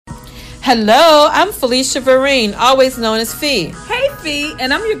Hello, I'm Felicia Vereen, always known as Fee. Hey Fee,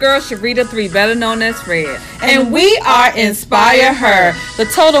 and I'm your girl Sharita 3, better known as Fred. And we are Inspire Her, the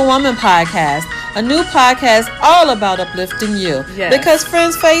Total Woman podcast, a new podcast all about uplifting you. Yes. Because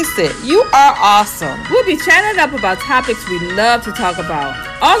friends, face it, you are awesome. We'll be chatting up about topics we love to talk about,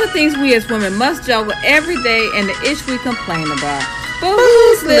 all the things we as women must juggle every day, and the ish we complain about. But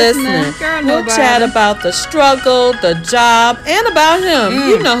who's listening? Girl, we'll chat about the struggle, the job, and about him.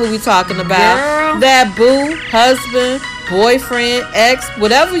 You know who we talking about. Girl. That boo, husband, boyfriend, ex,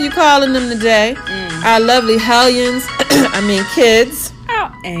 whatever you calling them today. Our lovely hellions, kids.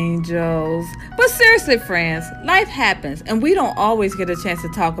 Our angels. But seriously, friends, life happens, and we don't always get a chance to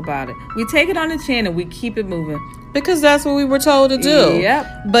talk about it. We take it on the chin and we keep it moving. Because that's what we were told to do.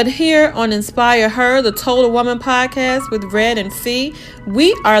 Yep. But here on Inspire Her, the Total Woman podcast with Red and Fee,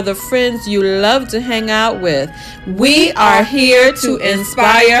 we are the friends you love to hang out with. We are here to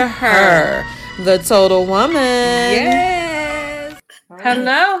inspire her, the Total Woman. Yes.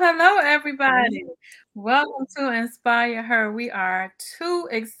 Hello, everybody. Welcome to Inspire Her. We are too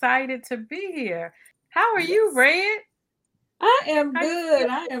excited to be here. How are you, Red? I am good.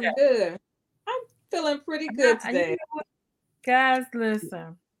 I'm feeling pretty good today. Guys,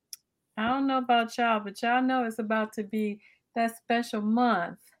 listen. I don't know about y'all, but y'all know it's about to be that special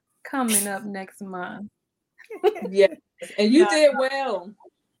month coming up next month. Yes, and you did well.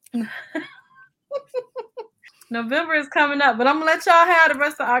 November is coming up, but I'm going to let y'all have the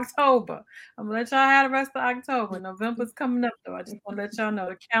rest of October. November's coming up, though. I just want to let y'all know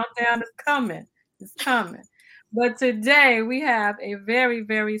the countdown is coming. It's coming. But today we have a very,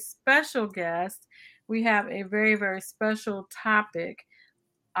 very special guest. We have a very, very special topic.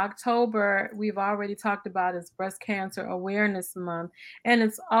 October, we've already talked about, is Breast Cancer Awareness Month, and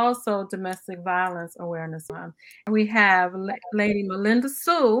it's also Domestic Violence Awareness Month. We have Lady Melinda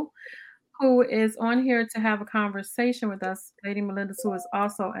Sue, who is on here to have a conversation with us. Lady Melinda Sue is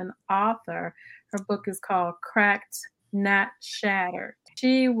also an author. Her book is called Cracked, Not Shattered.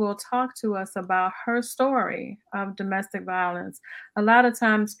 She will talk to us about her story of domestic violence. A lot of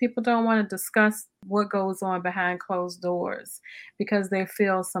times people don't want to discuss what goes on behind closed doors because they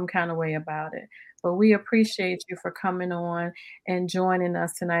feel some kind of way about it. But we appreciate you for coming on and joining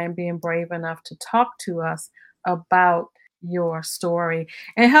us tonight and being brave enough to talk to us about your story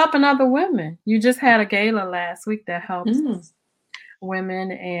and helping other women. You just had a gala last week that helps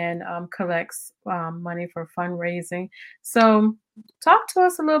women and collects money for fundraising. So talk to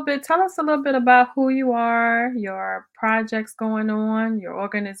us a little bit. Tell us a little bit about who you are, your projects going on, your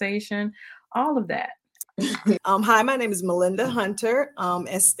organization, all of that. Hi, my name is Melinda Hunter,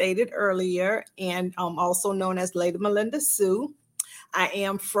 as stated earlier, and also known as Lady Melinda Sue. I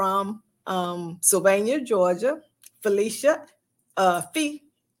am from Sylvania, Georgia. Felicia, Fee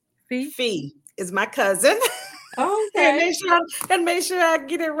is my cousin. Okay. and make sure I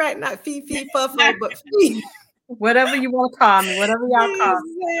get it right, not Fee, Fuffo, but Fee. Whatever you want to call me, whatever y'all call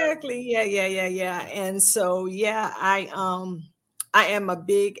me. Exactly. Yeah. And so, I am a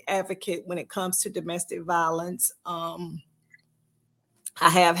big advocate when it comes to domestic violence. I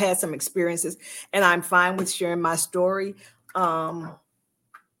have had some experiences, and I'm fine with sharing my story because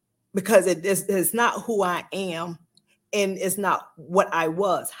it's not who I am. And it's not what I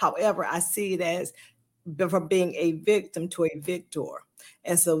was. However, I see it as from being a victim to a victor.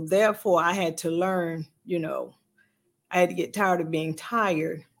 And so therefore I had to learn, I had to get tired of being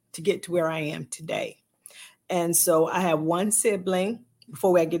tired to get to where I am today. And so I have one sibling.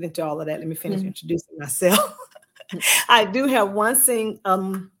 Before I get into all of that, let me finish introducing myself. I do have one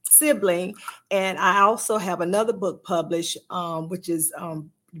sibling, and I also have another book published, which is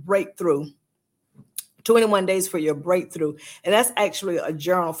Breakthrough. 21 days for your breakthrough. And that's actually a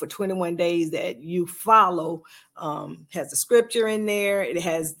journal for 21 days that you follow. Has the scripture in there. It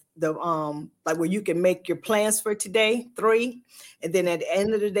has the like where you can make your plans for today, 3. And then at the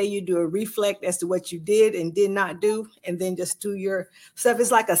end of the day, you do a reflect as to what you did and did not do. And then just do your stuff.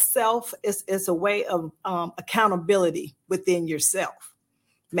 It's like it's a way of accountability within yourself,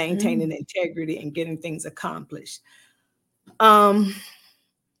 maintaining integrity and getting things accomplished.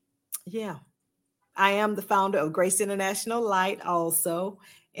 I am the founder of Grace International Light also.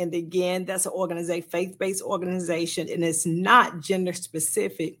 And again, that's an organization, faith-based organization, and it's not gender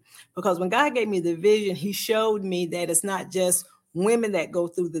specific, because when God gave me the vision, he showed me that it's not just women that go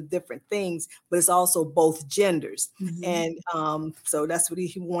through the different things, but it's also both genders. And so that's what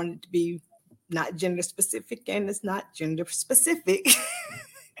he wanted to be, not gender specific, and it's not gender specific.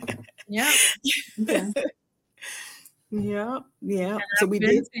 Yeah. Okay. Yeah. So we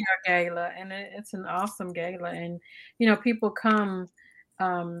did see your gala, and it's an awesome gala, and people come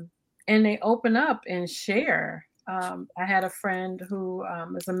and they open up and share. I had a friend who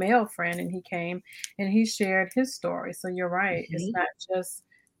is a male friend, and he came and he shared his story. So you're right. Mhm.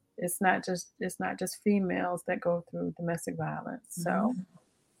 It's not just females that go through domestic violence. So Mhm.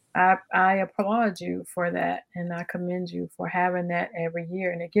 I applaud you for that, and I commend you for having that every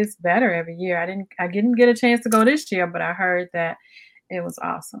year, and it gets better every year. I didn't get a chance to go this year, but I heard that it was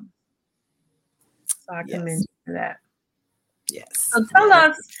awesome. So I commend Yes. you for that. Yes. So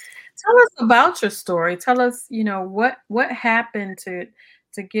Yeah. tell us about your story. Tell us, what happened to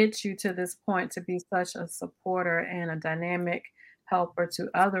get you to this point to be such a supporter and a dynamic helper to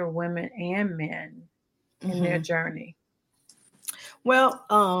other women and men in their Mhm. journey. Well,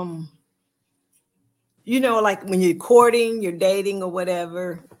 like when you're courting, you're dating or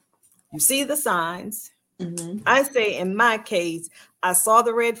whatever, you see the signs. Mhm. I say in my case, I saw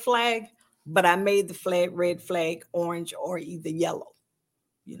the red flag, but I made the red flag orange or either yellow.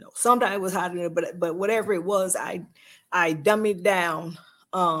 Sometimes it was hot in there, but whatever it was, I dummied down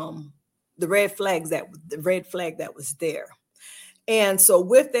the red flag that was there. And so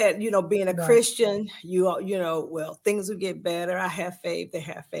with that, being a Right. Christian, well, things will get better. I have faith. They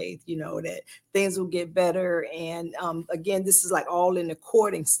have faith, that things will get better. And again, this is like all in the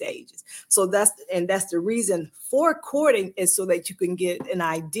courting stages. So that's the reason for courting, is so that you can get an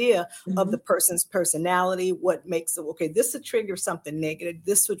idea of the person's personality, what makes it, okay, this will trigger something negative.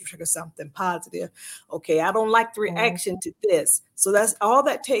 This will trigger something positive. Okay, I don't like the reaction to this. So that's all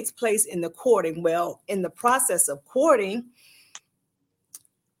that takes place in the courting. Well, in the process of courting,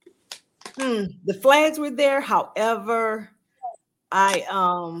 the flags were there. However,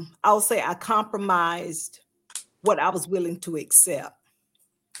 I'll say I compromised what I was willing to accept.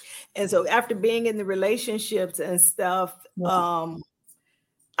 And so after being in the relationships and stuff,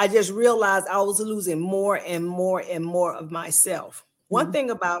 I just realized I was losing more and more and more of myself. One thing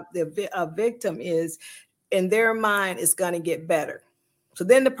about a victim is, in their mind, it's going to get better. So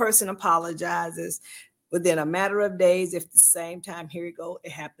then the person apologizes. Within a matter of days, if the same time, here you go,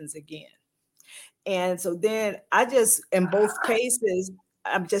 it happens again. And so then I just, in both cases,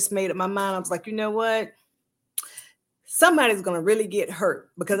 I've just made up my mind. I was like, you know what? Somebody's going to really get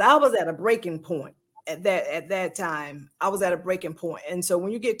hurt, because I was at a breaking point at that time. I was at a breaking point. And so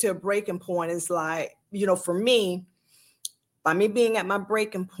when you get to a breaking point, it's like, for me, by me being at my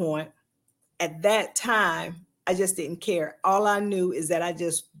breaking point at that time, I just didn't care. All I knew is that I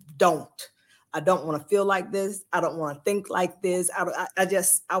just don't. I don't want to feel like this. I don't want to think like this.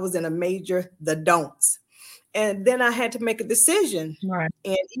 I was in a major the don'ts. And then I had to make a decision. Right.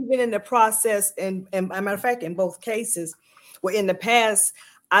 And even in the process, and as a matter of fact, in both cases, well, in the past,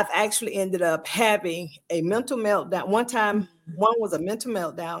 I've actually ended up having a mental meltdown. One time, one was a mental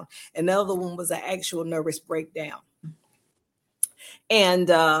meltdown, and the other one was an actual nervous breakdown. And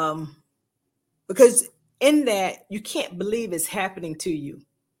because in that, you can't believe it's happening to you.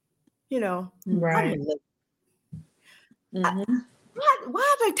 Right. Why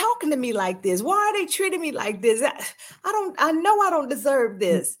are they talking to me like this? Why are they treating me like this? I know I don't deserve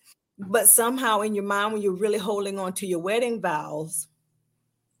this. But somehow in your mind, when you're really holding on to your wedding vows,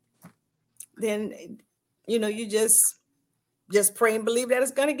 then, you just pray and believe that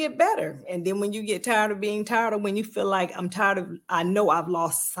it's going to get better. And then when you get tired of being tired, or when you feel like I know I've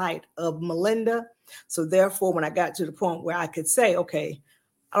lost sight of Melinda. So therefore, when I got to the point where I could say, okay,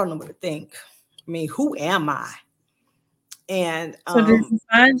 I don't know what to think. I mean, who am I? And So did you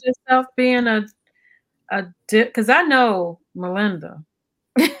find yourself being because I know Melinda.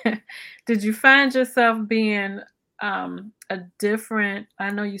 Did you find yourself being a different,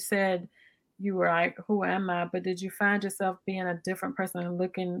 I know you said you were like, who am I? But did you find yourself being a different person and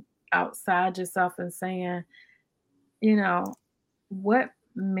looking outside yourself and saying, what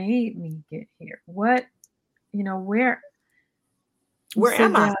made me get here? What, where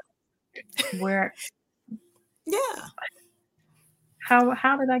am I? Where, yeah.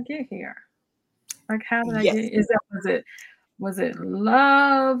 how did I get here? Like, how did I Yes. get, was it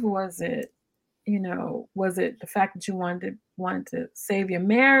love? Was it the fact that you wanted to save your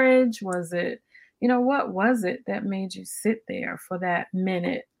marriage? Was it, what was it that made you sit there for that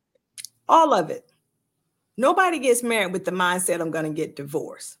minute? All of it. Nobody gets married with the mindset, I'm going to get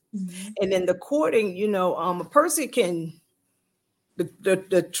divorced. And in the courting, a person can,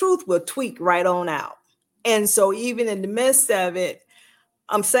 the truth will tweak right on out. And so even in the midst of it,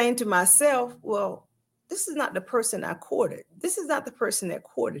 I'm saying to myself, well, this is not the person I courted. This is not the person that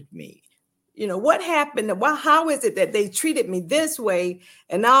courted me. What happened? How is it that they treated me this way,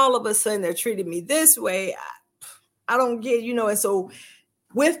 and all of a sudden they're treating me this way? I don't get, and so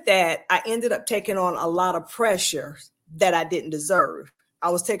with that, I ended up taking on a lot of pressure that I didn't deserve. I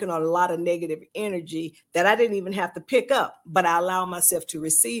was taking on a lot of negative energy that I didn't even have to pick up, but I allowed myself to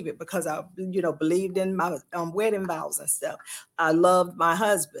receive it because I, believed in my wedding vows and stuff. I loved my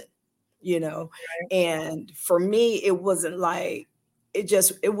husband, and for me, it wasn't like,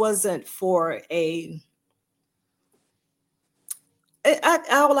 it wasn't for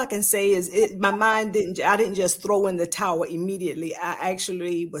all I can say is my mind I didn't just throw in the towel immediately. I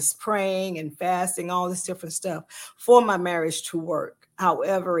actually was praying and fasting, all this different stuff for my marriage to work.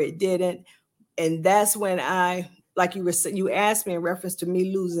 However, it didn't. And that's when you asked me in reference to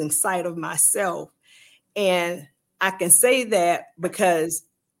me losing sight of myself. And I can say that because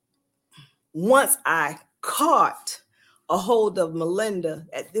once I caught a hold of Melinda,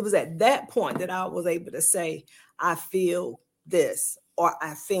 it was at that point that I was able to say, I feel this, or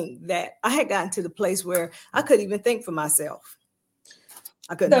I think that. I had gotten to the place where I couldn't even think for myself.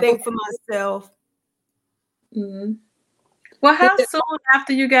 I couldn't think for myself. Mm-hmm. Well, how soon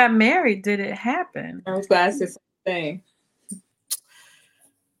after you got married did it happen? I was glad to say.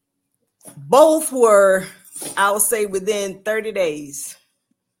 Both were, I would say, within 30 days.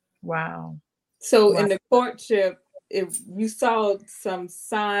 Wow. So in the courtship, if you saw some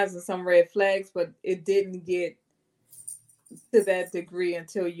signs and some red flags, but it didn't get to that degree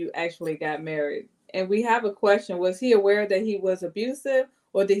until you actually got married. And we have a question. Was he aware that he was abusive,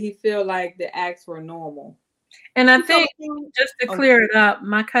 or did he feel like the acts were normal? And I think, just to clear it up,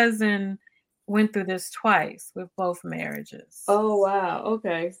 my cousin went through this twice with both marriages. Oh, wow.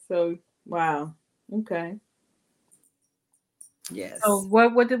 Okay. So, wow. Okay. Yes. So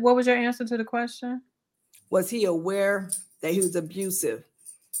what was your answer to the question? Was he aware that he was abusive?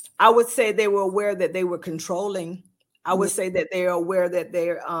 I would say they were aware that they were controlling. I would say that they're aware that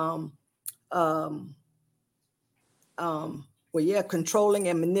they're controlling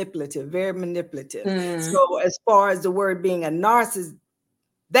and manipulative, very manipulative. So as far as the word being a narcissist,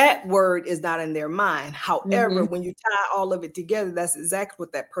 that word is not in their mind. However, when you tie all of it together, that's exactly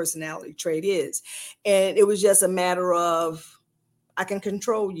what that personality trait is. And it was just a matter of, I can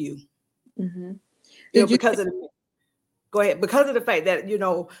control you. Because of the, go ahead. Because of the fact that,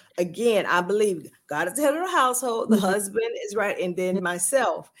 again, I believe God is the head of the household, the husband is right, and then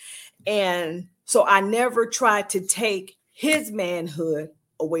myself. And so I never tried to take his manhood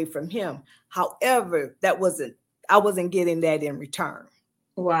away from him. However, I wasn't getting that in return.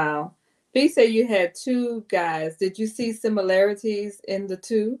 Wow. B said you had two guys. Did you see similarities in the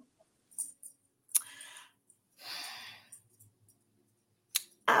two?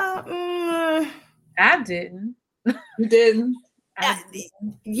 I didn't. You didn't?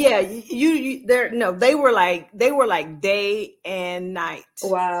 They were like day and night.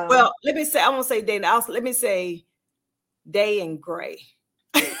 Wow. Well, let me say, I won't say day and night. Let me say day and gray.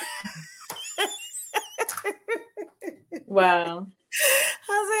 Wow.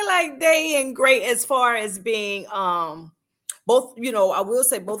 I say like day and gray as far as being both, I will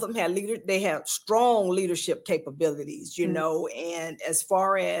say both of them they have strong leadership capabilities, and as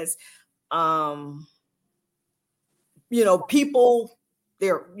far as people,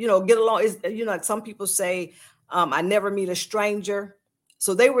 they're, get along. Is, like some people say, I never meet a stranger.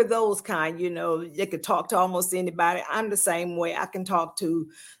 So they were those kind, they could talk to almost anybody. I'm the same way. I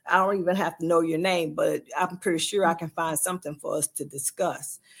don't even have to know your name, but I'm pretty sure I can find something for us to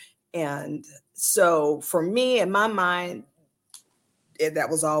discuss. And so for me, in my mind,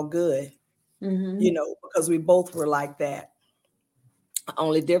 that was all good, because we both were like that. The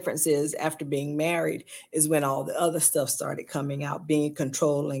only difference is after being married is when all the other stuff started coming out, being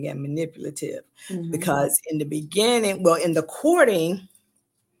controlling and manipulative. Because in the beginning, in the courting,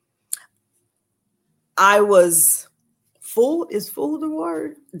 I was fooled. Is fooled the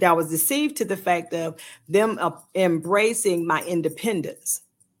word? That I was deceived to the fact of them embracing my independence.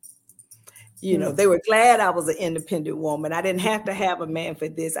 They were glad I was an independent woman. I didn't have to have a man for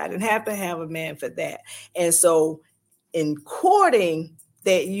this. I didn't have to have a man for that. And so in courting,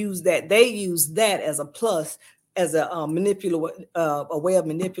 they use that as a plus, as a a way of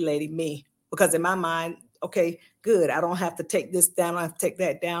manipulating me. Because in my mind, okay, good. I don't have to take this down. I have to take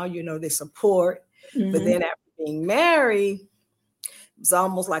that down. They support. But then after being married, it was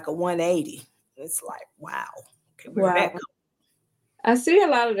almost like a 180. It's like, wow. Okay, where did that come? I see a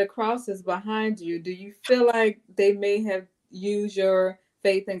lot of the crosses behind you. Do you feel like they may have used your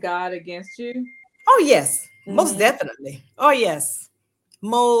faith in God against you? Oh, yes. Most definitely. Oh, yes.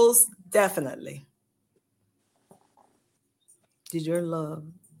 Most definitely. Did your love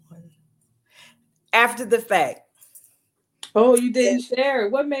after the fact? Oh, you didn't share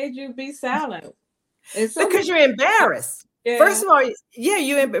it. What made you be silent? Because you're embarrassed. Yeah. First of all,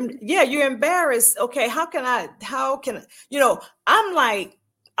 you're embarrassed. Okay, how can I'm like,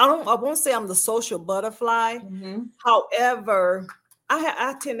 I won't say I'm the social butterfly. Mm-hmm. However,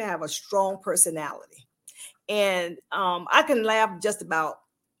 I tend to have a strong personality, and I can laugh just about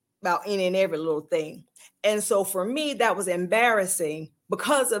any and every little thing. And so for me, that was embarrassing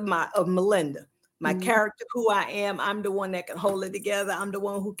because of Melinda, my character, who I am. I'm the one that can hold it together. I'm the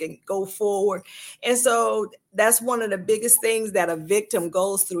one who can go forward. And so that's one of the biggest things that a victim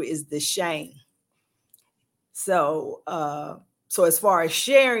goes through is the shame. So, so as far as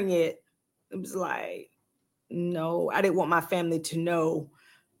sharing it, it was like, no, I didn't want my family to know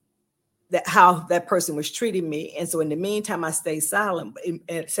that how that person was treating me. And so in the meantime, I stayed silent. But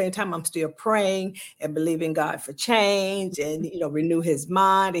at the same time, I'm still praying and believing God for change and, renew his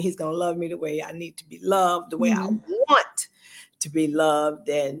mind. And he's going to love me the way I need to be loved, the way I want to be loved.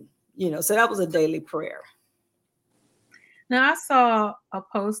 And, so that was a daily prayer. Now, I saw a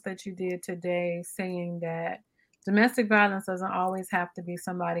post that you did today saying that domestic violence doesn't always have to be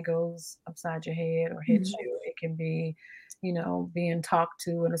somebody goes upside your head or hits you. It can be, being talked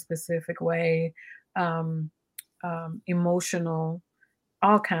to in a specific way, emotional,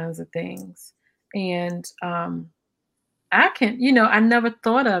 all kinds of things. And I never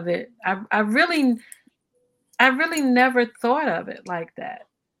thought of it. I really never thought of it like that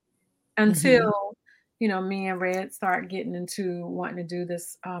until me and Red start getting into wanting to do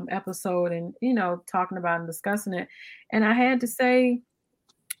this episode and, talking about and discussing it. And I had to say,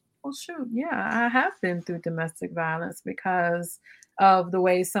 well, shoot, yeah, I have been through domestic violence because of the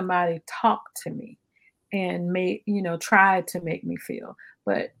way somebody talked to me and tried to make me feel.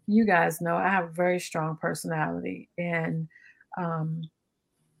 But you guys know I have a very strong personality. And,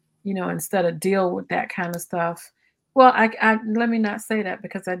 instead of deal with that kind of stuff, well, I let me not say that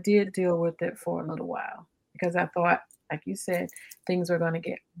because I did deal with it for a little while because I thought, like you said, things were going to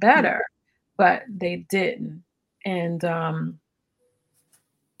get better, but they didn't. And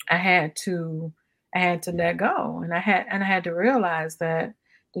I had to let go, and I had to realize that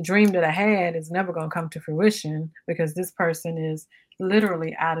the dream that I had is never going to come to fruition because this person is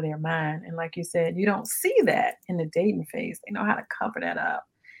literally out of their mind. And like you said, you don't see that in the dating phase. They know how to cover that up.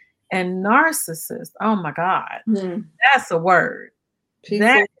 And narcissist, oh my God, that's a word.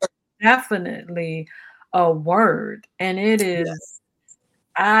 That's definitely a word. And it is, yes.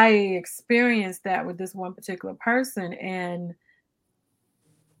 I experienced that with this one particular person. And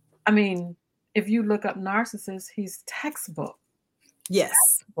I mean, if you look up narcissist, he's textbook. Yes.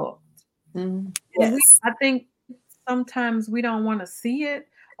 Textbook. Yes. I think sometimes we don't want to see it.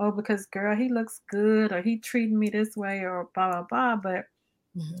 Oh, because girl, he looks good or he treated me this way or blah, blah, blah. But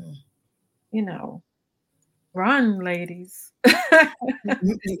run, ladies.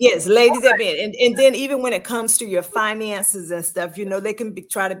 Yes, ladies have been. And then even when it comes to your finances and stuff, they can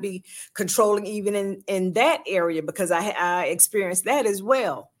try to be controlling even in that area because I experienced that as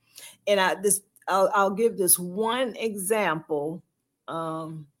well. And I'll give this one example.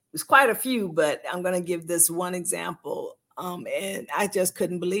 There's quite a few, but I'm going to give this one example. And I just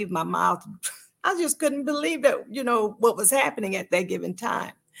couldn't believe my mouth. I just couldn't believe that, what was happening at that given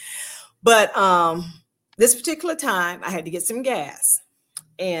time. But this particular time, I had to get some gas.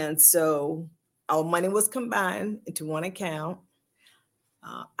 And so our money was combined into one account.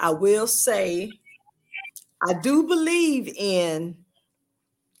 I will say, I do believe in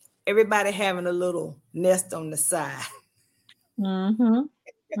everybody having a little nest on the side.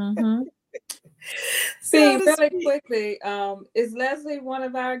 See, really quickly, is Leslie one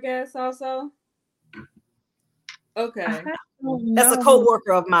of our guests also? Okay. That's a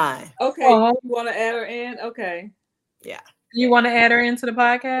co-worker of mine. Okay. You want to add her in? Okay. Yeah. You want to add her into the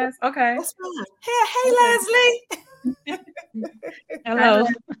podcast? Okay. That's fine. Hey, Leslie. Hello.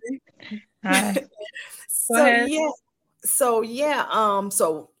 Hi. So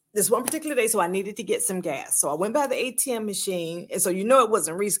this one particular day, so I needed to get some gas. So I went by the ATM machine. And so it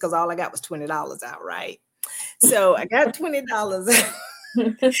wasn't Reese because all I got was $20 out, right? So I got $20.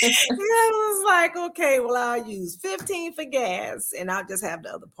 And I was like, okay, well, I'll use 15 for gas and I'll just have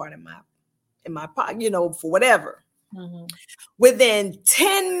the other part in my pocket, for whatever. Within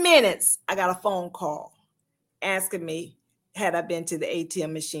 10 minutes, I got a phone call asking me, had I been to the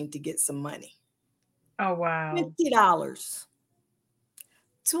ATM machine to get some money? Oh, wow.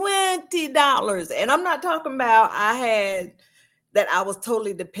 $20. And I'm not talking about I was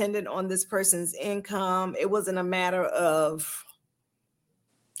totally dependent on this person's income. It wasn't a matter of,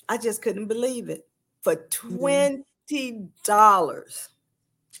 I just couldn't believe it for $20.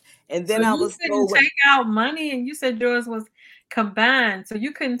 And then I was take out money, and you said yours was combined, so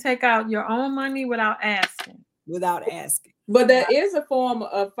you couldn't take out your own money without asking. without asking. But that is a form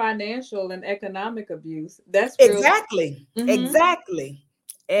of financial and economic abuse. That's real. Exactly. Mhm. Exactly.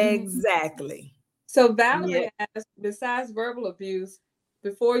 Mhm. Exactly. So Valerie Yeah. asked, besides verbal abuse,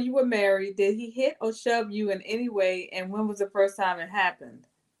 before you were married, did he hit or shove you in any way? And when was the first time it happened?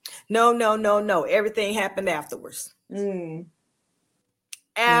 No. Everything happened afterwards. Mm.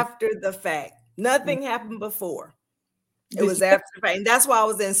 After the fact. Nothing happened before. It Did was you- after the fact. And that's why I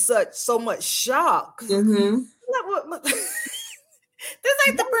was in so much shock. Mhm. This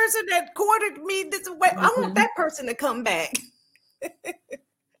ain't the person that courted me this way. I want that person to come back. But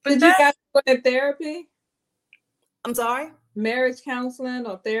Did you guys go to therapy? I'm sorry? Marriage counseling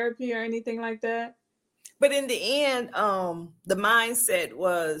or therapy or anything like that? But in the end, the mindset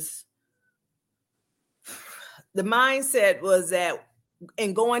was that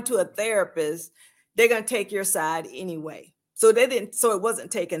in going to a therapist, they're going to take your side anyway. So it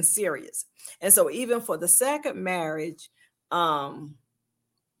wasn't taken serious. And so even for the second marriage, it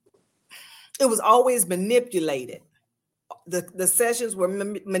was always manipulated. The sessions were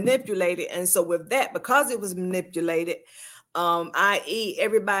manipulated. And so with that, because it was manipulated, i.e.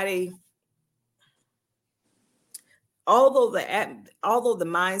 everybody, although the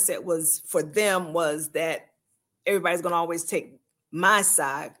mindset was for them was that everybody's going to always take my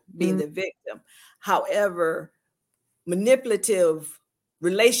side, being the victim. However, manipulative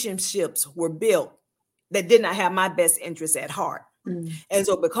relationships were built that did not have my best interest at heart. And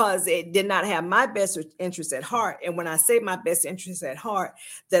so because it did not have my best interest at heart, and when I say my best interest at heart,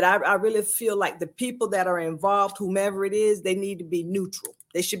 that I really feel like the people that are involved, whomever it is, they need to be neutral.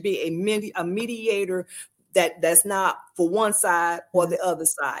 They should be a mediator that's not for one side or the other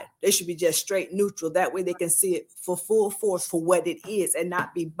side. They should be just straight neutral. That way they can see it for full force for what it is and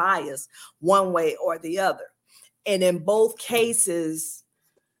not be biased one way or the other. And in both cases,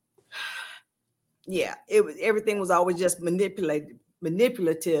 yeah, everything was always just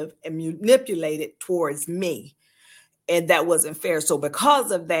manipulative and manipulated towards me. And that wasn't fair. So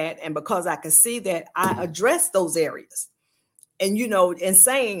because of that, and because I could see that, I addressed those areas. And, and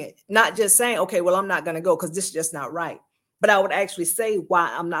saying it, not just saying, okay, well, I'm not going to go because this is just not right. But I would actually say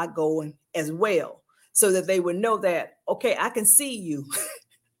why I'm not going as well, so that they would know that, okay, I can see you.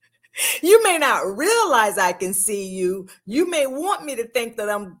 You may not realize I can see you. You may want me to think that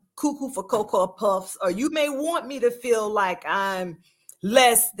I'm cuckoo for Cocoa Puffs, or you may want me to feel like I'm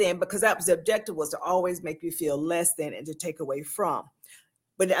less than, because that was the objective, was to always make you feel less than and to take away from.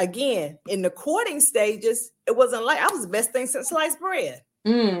 But again, in the courting stages, it wasn't like I was the best thing since sliced bread.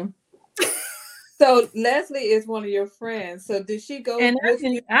 So Leslie is one of your friends. So did she go and with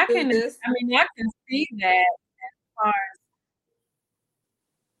you I through can this? I mean, I can see that as far as.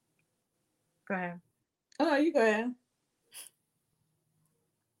 Go ahead. Oh, you go ahead.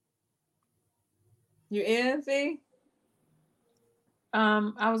 You in, V?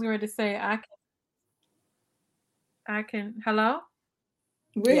 I was going to say I can. Hello?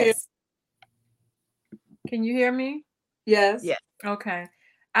 Yes. Can you hear me? Yes. Yes. Okay.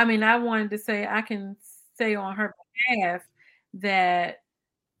 I mean, I wanted to say I can say on her behalf that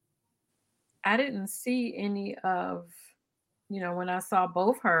I didn't see any of, when I saw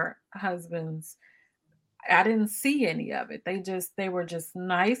both her husbands, I didn't see any of it. They were just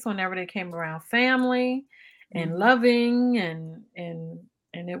nice whenever they came around family and loving, and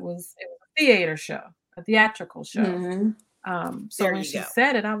it was a theater show, a theatrical show. So There when you she go.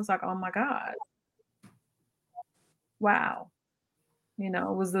 said it, I was like, oh my God. Wow. It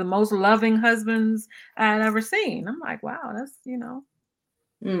was the most loving husbands I had ever seen. I'm like, wow, that's,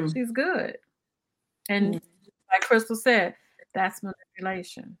 she's good. And like Crystal said, that's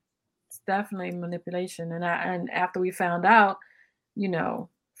manipulation. It's definitely manipulation. And after we found out,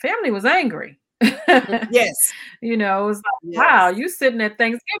 family was angry. Yes. It was like, wow, you sitting at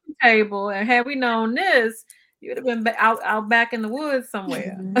Thanksgiving table, and had we known this, you'd have been out back in the woods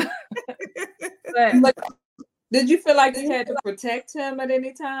somewhere. But did you feel like you had to protect him at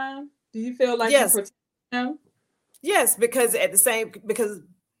any time? Do you feel like you protected him? Yes, because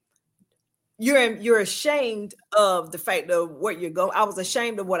you're ashamed of the fact of what you're going. I was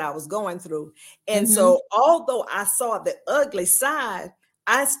ashamed of what I was going through. And so although I saw the ugly side,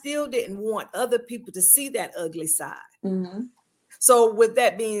 I still didn't want other people to see that ugly side. So with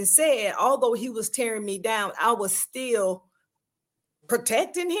that being said, although he was tearing me down, I was still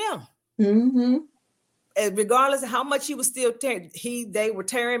protecting him. And regardless of how much he was still they were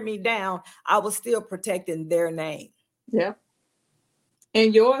tearing me down, I was still protecting their name. Yeah.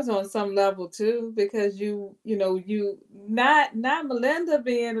 And yours on some level too, because you not Melinda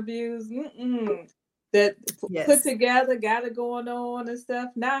being abused, that put together, got it going on and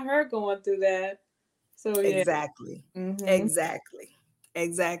stuff. Not her going through that. So yeah. Exactly. Mm-hmm.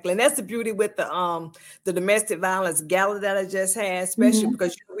 Exactly. And that's the beauty with the domestic violence gala that I just had, especially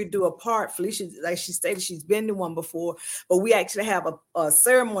because we do a part. Felicia, like she stated, she's been to one before, but we actually have a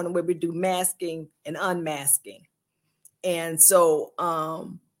ceremony where we do masking and unmasking. And so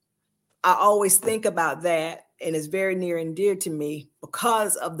I always think about that, and it's very near and dear to me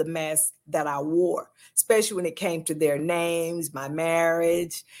because of the mask that I wore, especially when it came to their names, my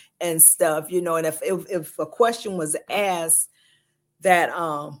marriage and stuff, you know. And if a question was asked that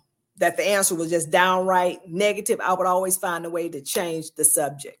that the answer was just downright negative, I would always find a way to change the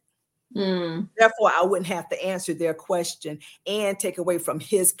subject. Therefore, I wouldn't have to answer their question and take away from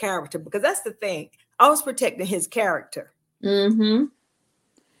his character, because that's the thing. I was protecting his character. Mm-hmm.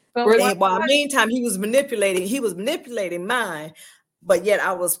 And while meantime, he was manipulating mine, but yet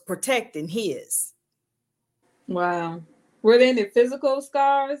I was protecting his. Wow. Were there any physical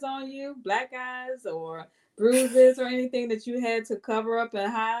scars on you, black eyes or bruises or anything that you had to cover up and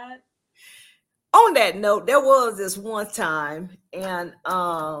hide? On that note, there was this one time, and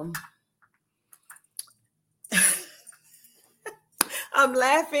I'm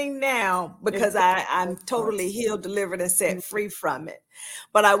laughing now because I'm totally healed, delivered, and set free from it.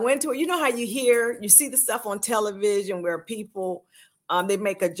 But I went to, you know how you see the stuff on television where people, they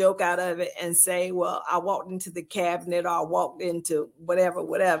make a joke out of it and say, well, I walked into the cabinet, or I walked into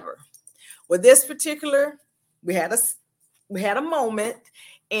whatever. Well, this particular, we had a moment,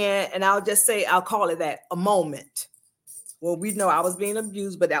 and I'll just say, I'll call it that, a moment. Well, we know I was being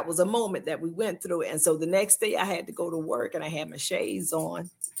abused, but that was a moment that we went through. And so the next day I had to go to work, and I had my shades on.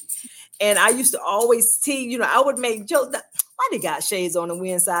 And I used to always tease, I would make jokes. Why they got shades on and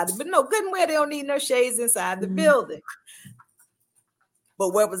we inside? But no, good and well, they don't need no shades inside the building. But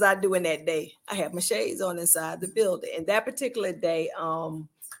what was I doing that day? I had my shades on inside the building. And that particular day,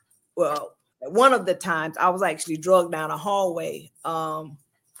 well, one of the times I was actually drugged down a hallway.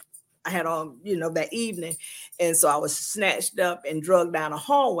 I had on, that evening. And so I was snatched up and drugged down a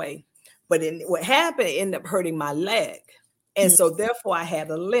hallway. But what happened, it ended up hurting my leg. And so therefore I had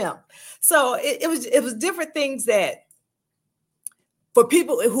a limp. So it was different things that for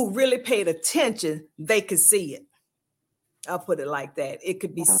people who really paid attention, they could see it. I'll put it like that. It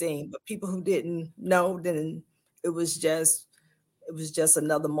could be seen. But people who didn't know, then it was just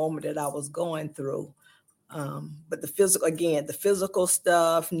another moment that I was going through. But the physical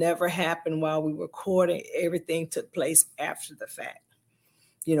stuff never happened while we were recording. Everything took place after the fact.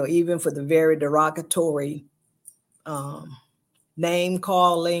 Even for the very derogatory name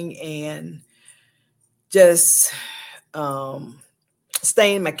calling and just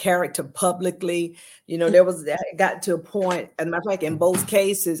staying my character publicly. I got to a point, as a matter of fact, in both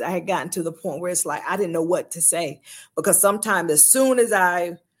cases, I had gotten to the point where it's like I didn't know what to say, because sometimes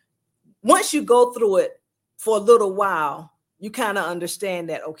once you go through it for a little while, you kind of understand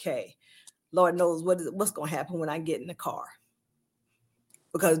that, okay, Lord knows what's going to happen when I get in the car.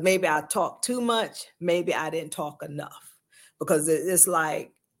 Because maybe I talked too much, maybe I didn't talk enough. Because it's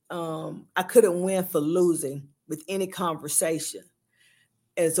like I couldn't win for losing with any conversation.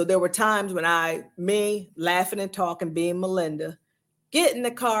 And so there were times when me laughing and talking, being Melinda, get in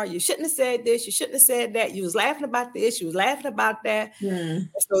the car. You shouldn't have said this. You shouldn't have said that. You was laughing about this. You was laughing about that.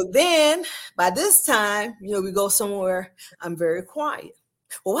 So then by this time, we go somewhere, I'm very quiet.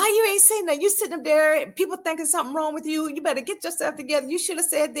 Well, why you ain't saying that? You sitting up there and people thinking something wrong with you. You better get yourself together. You should have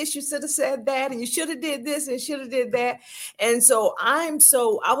said this. You should have said that. And you should have did this and should have did that. And so I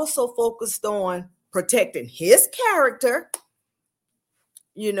was so focused on protecting his character,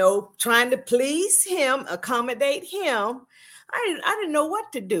 trying to please him, accommodate him. I didn't know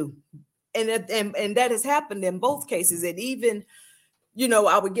what to do. And that has happened in both cases. And even,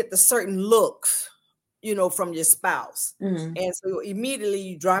 I would get the certain looks, from your spouse. And so immediately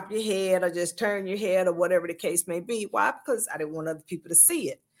you drop your head or just turn your head or whatever the case may be. Why? Because I didn't want other people to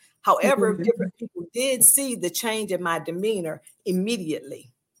see it. However, different people did see the change in my demeanor immediately.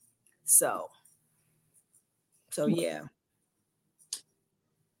 So yeah.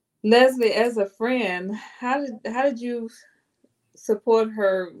 Leslie, as a friend, how did you support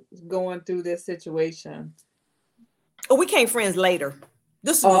her going through this situation? Oh, we became friends later.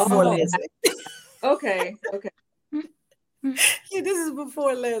 This was before Leslie. Okay. Yeah, this is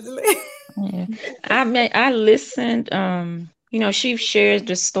before Leslie. Yeah. I listened. She shared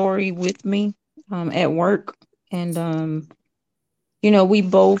the story with me at work, and we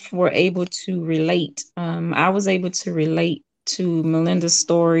both were able to relate. I was able to relate to Melinda's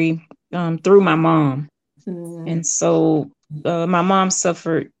story through my mom. And so my mom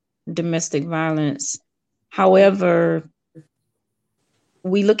suffered domestic violence. However,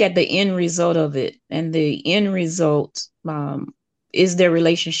 we look at the end result of it, and the end result is their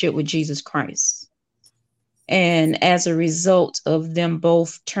relationship with Jesus Christ. And as a result of them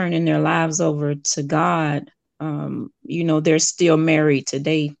both turning their lives over to God, they're still married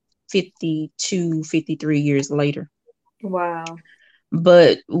today, 52, 53 years later. Wow.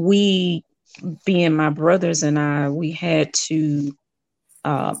 But we, being my brothers and I, we had to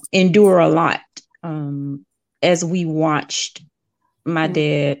endure a lot as we watched my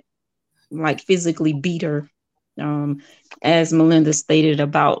dad like physically beat her, as Melinda stated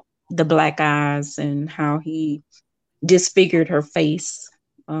about the black eyes and how he disfigured her face,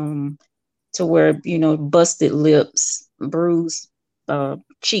 to where, busted lips, bruised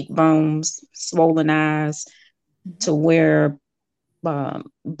cheekbones, swollen eyes, to where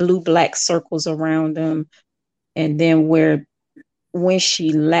blue black circles around them. And then when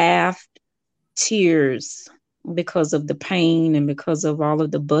she laughed, tears, because of the pain and because of all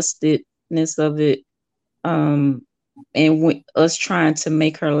of the bustedness of it, and us trying to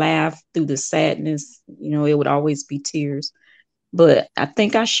make her laugh through the sadness, it would always be tears. But I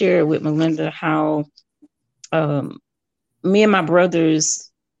think I shared with Melinda how me and my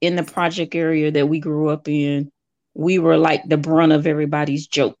brothers in the project area that we grew up in, we were like the brunt of everybody's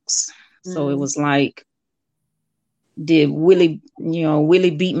jokes. So it was like, did Willie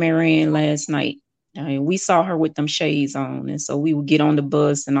beat Marianne last night? I mean, we saw her with them shades on, and so we would get on the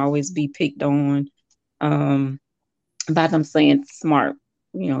bus and always be picked on by them saying smart,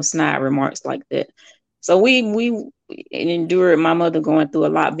 snide remarks like that. So we endured my mother going through a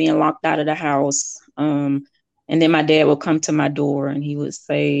lot, being locked out of the house. And then my dad would come to my door and he would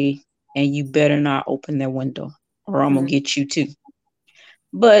say, "And you better not open that window or I'm gonna get you too."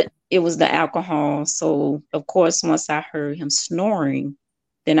 But it was the alcohol. So of course, once I heard him snoring,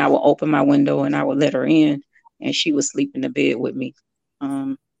 then I would open my window and I would let her in, and she would sleep in the bed with me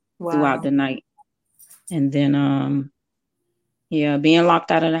throughout the night. And then, being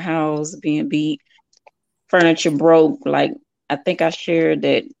locked out of the house, being beat, furniture broke. Like, I think I shared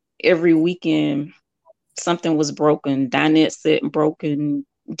that every weekend something was broken, dinette set broken,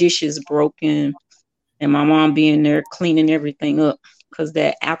 dishes broken, and my mom being there cleaning everything up, because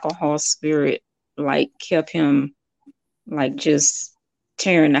that alcohol spirit like kept him like just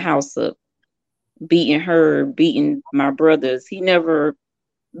tearing the house up, beating her, beating my brothers. He never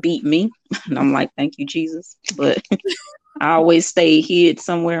beat me. And I'm like, thank you, Jesus. But I always stayed hid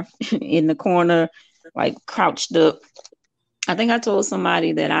somewhere in the corner, like crouched up. I think I told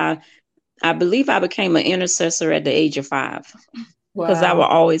somebody that I believe I became an intercessor at the age of 5, because I would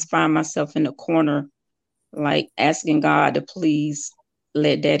always find myself in the corner, like asking God to please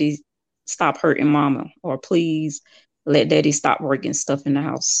let Daddy stop hurting Mama, or please let Daddy stop breaking stuff in the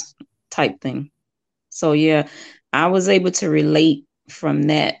house, type thing. So yeah, I was able to relate from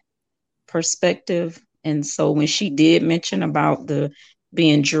that perspective. And so when she did mention about the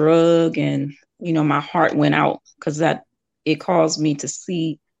being drug, and my heart went out, because it caused me to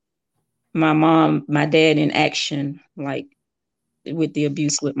see my mom, my dad in action, like with the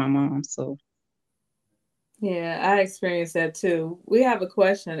abuse with my mom. So yeah, I experienced that too. We have a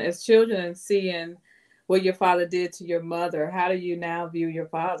question. As children, seeing what your father did to your mother, how do you now view your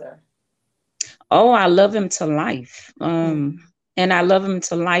father? Oh, I love him to life. And I love him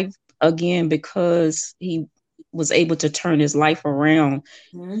to life again because he was able to turn his life around.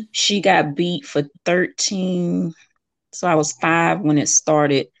 She got beat for 13. So I was 5 when it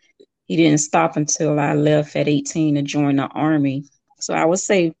started. He didn't stop until I left at 18 to join the Army. So I would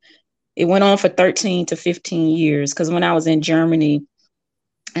say it went on for 13 to 15 years. Because when I was in Germany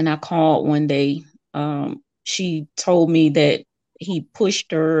and I called one day, she told me that he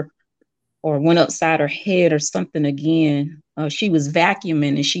pushed her or went upside her head or something again. She was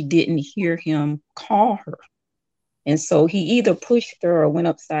vacuuming and she didn't hear him call her. And so he either pushed her or went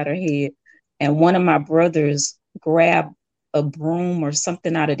upside her head. And one of my brothers grabbed a broom or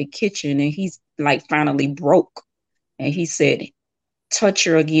something out of the kitchen, and he's like finally broke. And he said, "Touch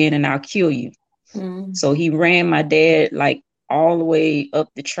her again and I'll kill you." So he ran my dad like all the way up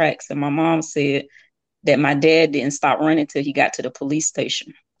the tracks. And my mom said that my dad didn't stop running till he got to the police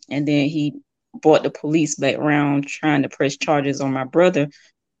station. And then he brought the police back around trying to press charges on my brother,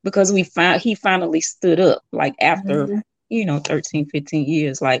 because he finally stood up, like after 13, 15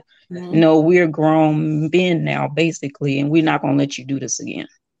 years, like, no, we're grown men now, basically, and we're not gonna let you do this again.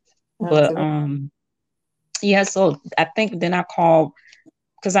 But yeah, so I think then I called,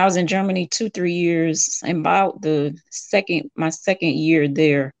 because I was in Germany 2-3 years, and about my second year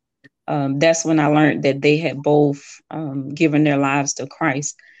there, that's when I learned that they had both given their lives to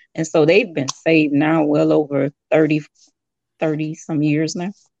Christ. And so they've been saved now well over 30 30 some years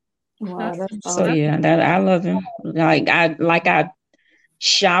now. Wow, that's So awesome. yeah, that I love him. I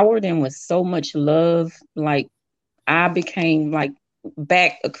showered him with so much love. Like I became like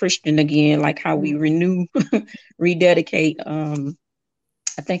back a Christian again, like how we renew, rededicate.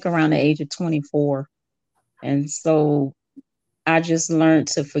 I think around the age of 24. And so I just learned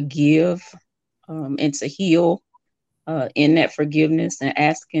to forgive and to heal in that forgiveness and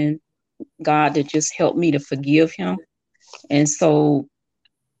asking God to just help me to forgive him. And so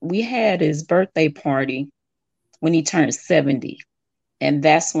we had his birthday party when he turned 70. And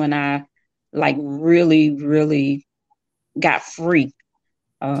that's when I like really, really got free.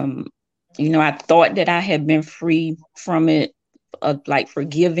 I thought that I had been free from it, like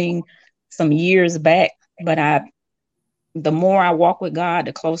forgiving some years back, but the more I walk with God,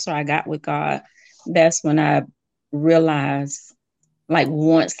 the closer I got with God, that's when I realized, like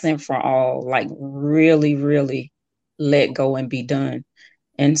once and for all, like really, really let go and be done.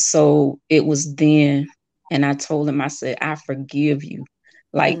 And so it was then, and I told him, I said, I forgive you.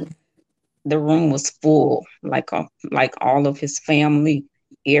 Like the room was full, like all of his family,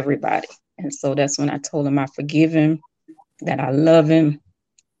 everybody. And so that's when I told him I forgive him, that I love him,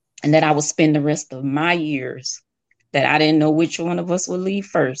 and that I would spend the rest of my years, that I didn't know which one of us would leave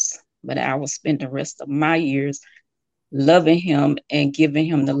first, but I would spend the rest of my years loving him and giving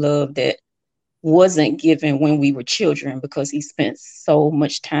him the love that wasn't given when we were children, because he spent so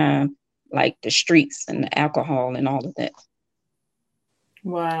much time like the streets and the alcohol and all of that.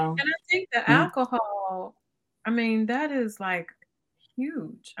 Wow. And I think the alcohol, I mean, that is like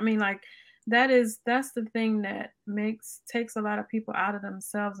huge. I mean, like that's the thing that takes a lot of people out of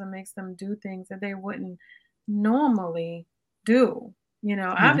themselves and makes them do things that they wouldn't normally do.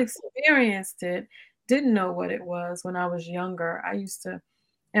 I've experienced it, didn't know what it was when I was younger. I used to,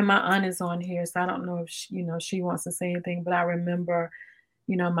 and my aunt is on here, so I don't know if she wants to say anything, but I remember,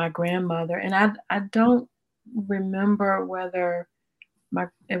 my grandmother, and I don't remember whether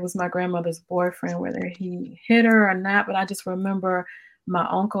it was my grandmother's boyfriend, whether he hit her or not, but I just remember my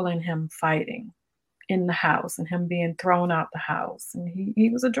uncle and him fighting in the house and him being thrown out the house. And he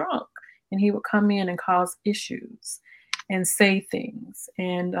was a drunk, and he would come in and cause issues and say things.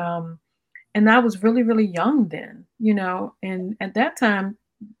 And I was really, really young then, and at that time,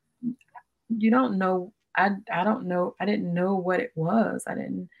 you don't know. I don't know. I didn't know what it was. I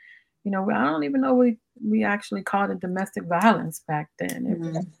didn't, I don't even know we actually called it domestic violence back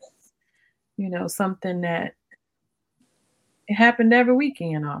then. It was, something that it happened every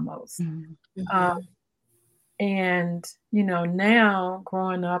weekend almost. And, now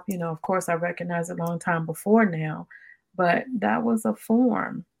growing up, of course I recognize it a long time before now, but that was a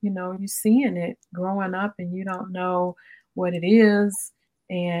form, you seeing it growing up and you don't know what it is.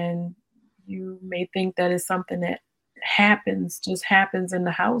 And you may think that it's something that just happens in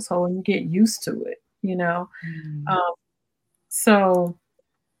the household, and you get used to it, so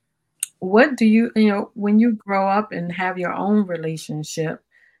what do you when you grow up and have your own relationship,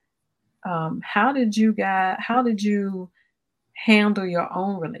 how did you handle your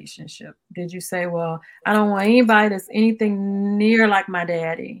own relationship? Did you say, well, I don't want anybody that's anything near like my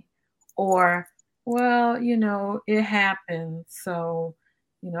daddy, or, well, it happened, so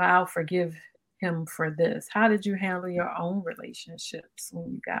I'll forgive him for this? How did you handle your own relationships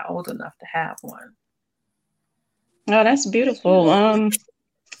when you got old enough to have one? Oh, that's beautiful.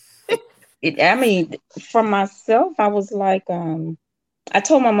 For myself, I was like, I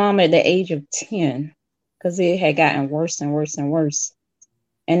told my mom at the age of 10, because it had gotten worse and worse and worse.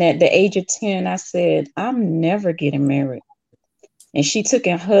 And at the age of 10, I said, I'm never getting married. And she took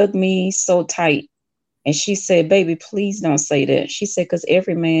and hugged me so tight. And she said, baby, please don't say that. She said, because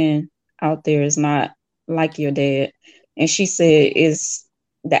every man out there is not like your dad. And she said, it's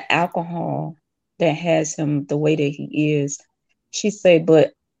the alcohol that has him the way that he is. She said,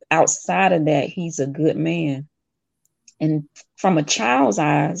 but outside of that, he's a good man. And from a child's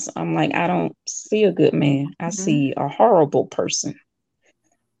eyes, I'm like, I don't see a good man. I see a horrible person.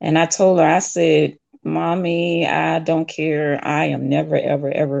 And I told her, I said, Mommy, I don't care. I am never,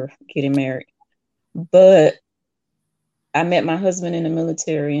 ever, ever getting married. But I met my husband in the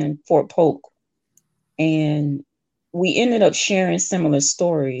military in Fort Polk, and we ended up sharing similar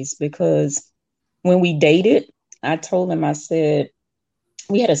stories, because when we dated, I told him, I said,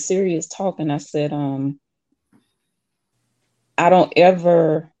 we had a serious talk, and I said, I don't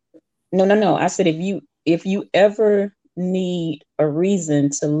ever, no. I said, if you ever need a reason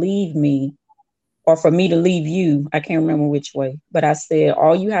to leave me, or for me to leave you, I can't remember which way, but I said,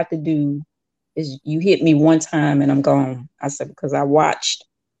 all you have to do is you hit me one time and I'm gone. I said, because I watched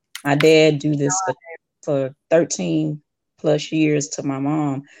my dad do this for 13 plus years to my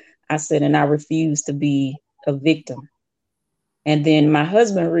mom. I said, and I refuse to be a victim. And then my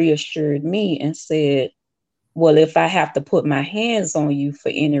husband reassured me and said, well, if I have to put my hands on you for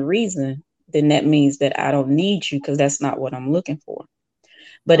any reason, then that means that I don't need you, because that's not what I'm looking for.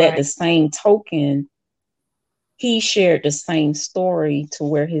 But at the same token, he shared the same story to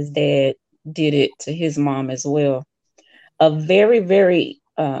where his dad did it to his mom as well. A very, very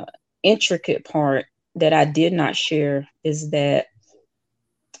intricate part that I did not share is that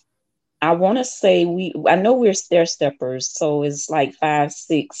I want to say I know we're stair steppers, so it's like 5,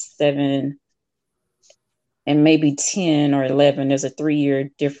 6, 7, and maybe 10 or 11. There's a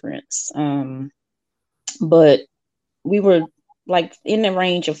 3-year difference. But we were like in the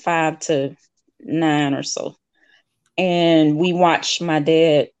range of 5 to 9 or so. And we watched my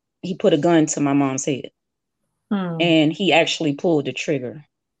dad, he put a gun to my mom's head. And he actually pulled the trigger.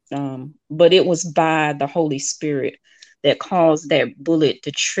 But it was by the Holy Spirit that caused that bullet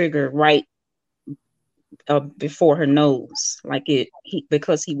to trigger right before her nose. Like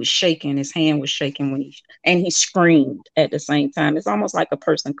because he was shaking, his hand was shaking and he screamed at the same time. It's almost like a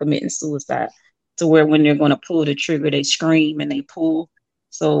person committing suicide, to where when they're going to pull the trigger, they scream and they pull.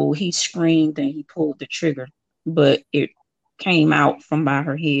 So he screamed and he pulled the trigger, but it came out from by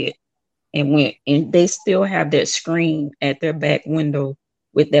her head and went, and they still have that screen at their back window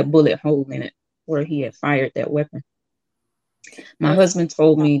with that bullet hole in it where he had fired that weapon. My husband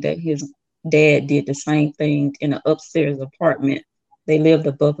told me that his dad did the same thing in an upstairs apartment. They lived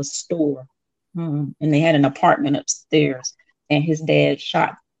above a store, and they had an apartment upstairs, and his dad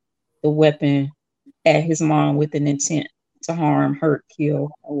shot the weapon at his mom with an intent to harm, hurt, kill,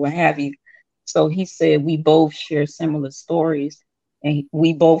 or what have you. So he said we both share similar stories, and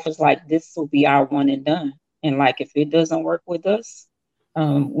we both was like, this will be our one and done. And like, if it doesn't work with us,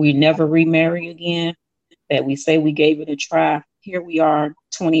 we never remarry again. That we say we gave it a try. Here we are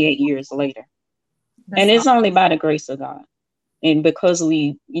 28 years later. And it's only by the grace of God. And because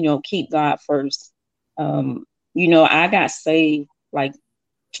we, keep God first. I got saved like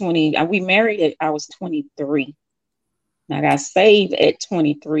we married I was 23. And I got saved at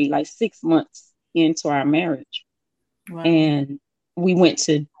 23, like 6 months into our marriage. Wow. And we went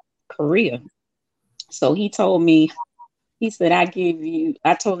to Korea. So he told me, he said, I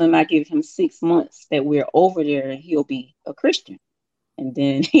told him I give him 6 months that we're over there and he'll be a Christian. And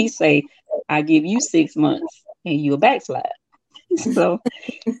then he say, I give you 6 months and you'll backslide. So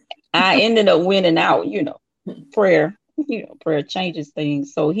I ended up winning out, prayer changes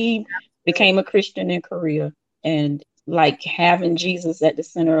things. So he became a Christian in Korea, and like having Jesus at the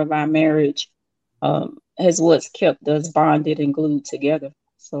center of our marriage is what's kept us bonded and glued together.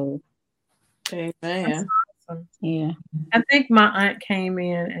 So, amen. Awesome. Yeah. I think my aunt came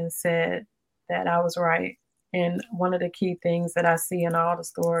in and said that I was right. And one of the key things that I see in all the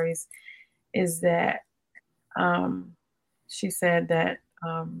stories is that she said that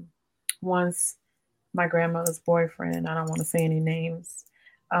once my grandmother's boyfriend, I don't want to say any names,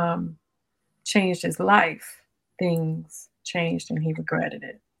 changed his life, things changed and he regretted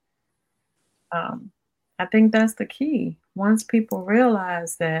it. I think that's the key. Once people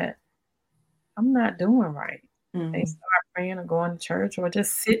realize that I'm not doing right, they start praying or going to church or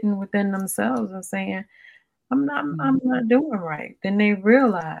just sitting within themselves and saying, I'm not doing right. Then they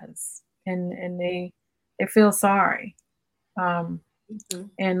realize and they feel sorry.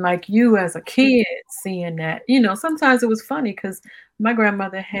 And like you as a kid seeing that, sometimes it was funny because my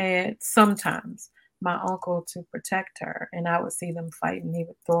grandmother had sometimes my uncle to protect her, and I would see them fight and he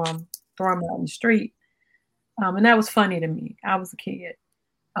would throw them out in the street. And that was funny to me. I was a kid.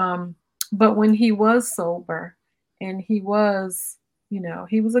 But when he was sober and he was,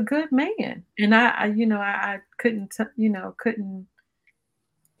 he was a good man. And I couldn't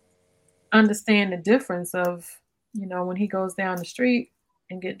understand the difference of, when he goes down the street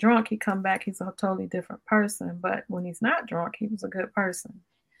and get drunk, he come back, he's a totally different person. But when he's not drunk, he was a good person.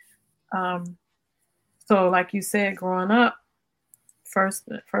 So like you said, growing up, first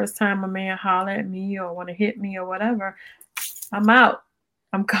time a man holler at me or want to hit me or whatever, I'm out.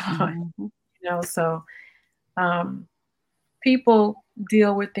 I'm gone. So people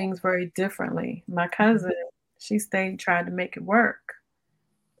deal with things very differently. My cousin, she tried to make it work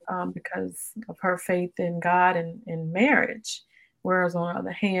because of her faith in God and in marriage. Whereas on the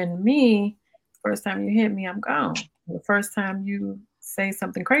other hand, me, first time you hit me, I'm gone. The first time you say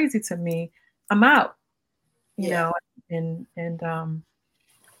something crazy to me, I'm out. And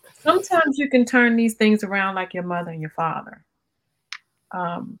sometimes you can turn these things around like your mother and your father.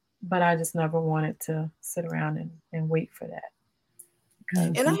 But I just never wanted to sit around and wait for that.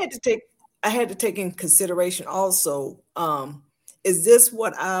 And I had to take I had to take in consideration also, is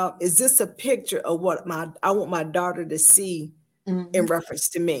this a picture of what I want my daughter to see in reference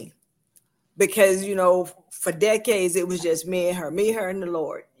to me? Because, for decades, it was just me and her and the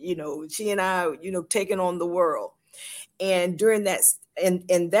Lord, she and I, taking on the world. And during that,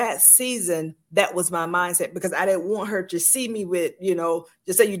 in that season, that was my mindset, because I didn't want her to see me with,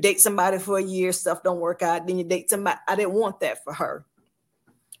 just say you date somebody for a year, stuff don't work out, then you date somebody. I didn't want that for her.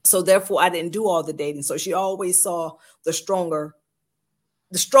 So therefore, I didn't do all the dating. So she always saw the strong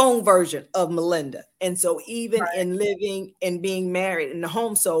version of Melinda. And so even in living and being married in the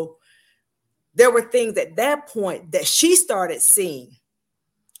home, so there were things at that point that she started seeing.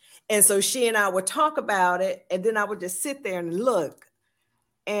 And so she and I would talk about it, and then I would just sit there and look.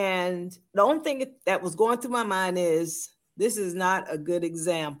 And the only thing that was going through my mind is, this is not a good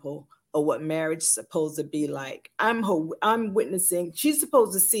example of what marriage is supposed to be like. I'm witnessing, she's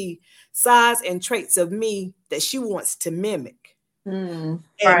supposed to see sides and traits of me that she wants to mimic. And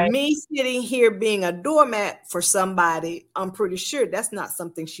me sitting here being a doormat for somebody, I'm pretty sure that's not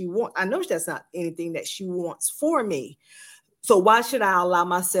something she wants. I know that's not anything that she wants for me. So why should I allow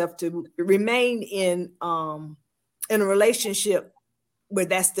myself to remain in a relationship where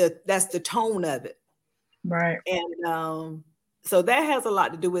that's the tone of it? Right. And so that has a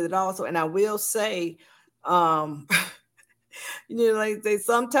lot to do with it also. And I will say, like they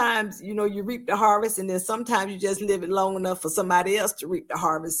sometimes, you reap the harvest, and then sometimes you just live it long enough for somebody else to reap the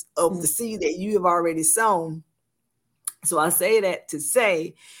harvest of the seed that you have already sown. So I say that to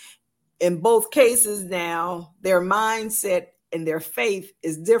say, in both cases now, their mindset and their faith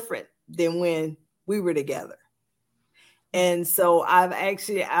is different than when we were together. And so I've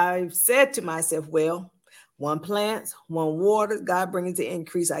said to myself, well, one plants, one waters, God brings the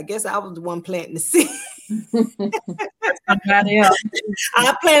increase. I guess I was the one planting the seed. Somebody else.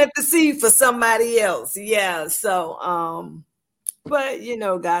 I planted the seed for somebody else. Yeah. So, but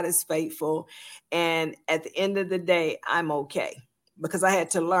God is faithful. And at the end of the day, I'm okay, because I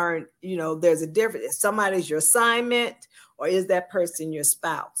had to learn, there's a difference. If somebody's your assignment, or is that person your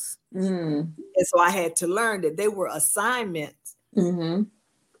spouse? And so I had to learn that they were assignments.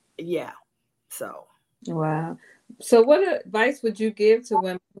 Yeah. So. Wow. So what advice would you give to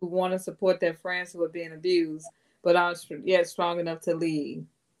women who want to support their friends who are being abused, but aren't yet strong enough to lead?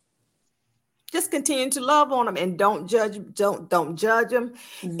 Just continue to love on them, and don't judge them,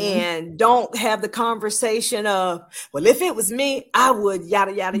 and don't have the conversation of, well, if it was me, I would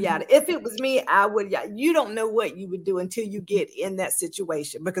yada, yada, yada. If it was me, I would. You don't know what you would do until you get in that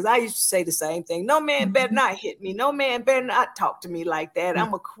situation, because I used to say the same thing. No man better not hit me. No man better not talk to me like that.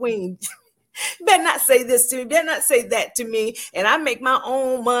 I'm a queen. Better not say this to me, better not say that to me, and I make my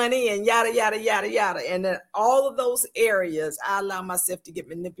own money, and yada, yada, yada, yada. And then all of those areas, I allow myself to get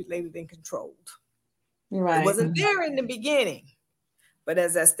manipulated and controlled. It wasn't there in the beginning, but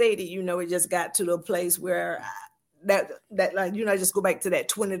as I stated, it just got to the place where I just go back to that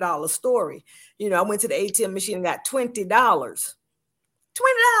 $20 story. I went to the ATM machine and got $20.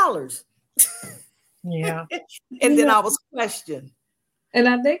 Yeah. And then I was questioned. And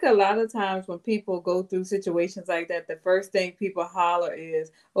I think a lot of times when people go through situations like that, the first thing people holler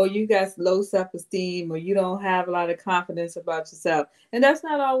is, oh, you got low self-esteem, or you don't have a lot of confidence about yourself. And that's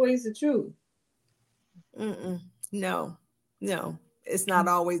not always the truth. No, it's not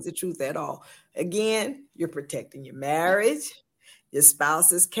always the truth at all. Again, you're protecting your marriage, your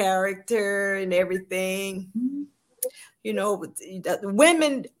spouse's character and everything.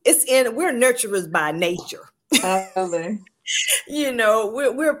 Women, we're nurturers by nature.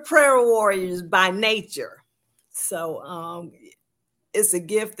 We're prayer warriors by nature. So it's a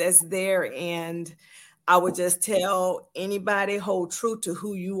gift that's there. And I would just tell anybody, hold true to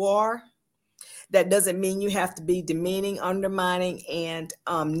who you are. That doesn't mean you have to be demeaning, undermining, and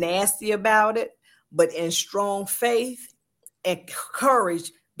nasty about it. But in strong faith and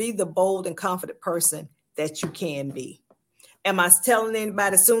courage, be the bold and confident person that you can be. Am I telling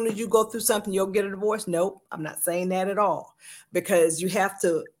anybody as soon as you go through something, you'll get a divorce? Nope, I'm not saying that at all. Because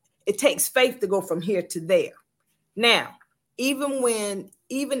it takes faith to go from here to there. Now, even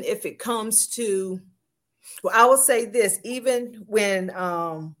if it comes to, well, I will say this, even when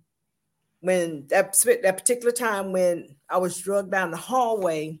that particular time when I was drugged down the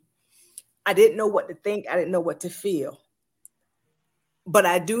hallway, I didn't know what to think. I didn't know what to feel. But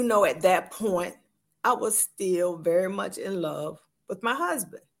I do know at that point, I was still very much in love with my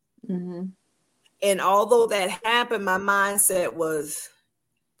husband. And although that happened, my mindset was,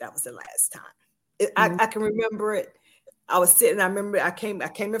 that was the last time. I can remember it. I was sitting, I remember I came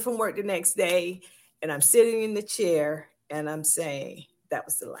in from work the next day, and I'm sitting in the chair and I'm saying, that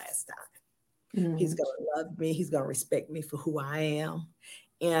was the last time. He's going to love me. He's going to respect me for who I am.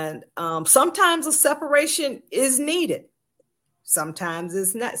 And sometimes a separation is needed. Sometimes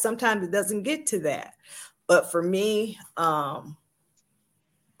it's not. Sometimes it doesn't get to that. But for me, that's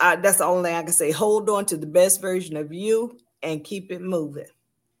the only thing I can say. Hold on to the best version of you and keep it moving.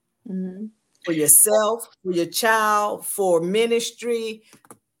 For yourself, for your child, for ministry.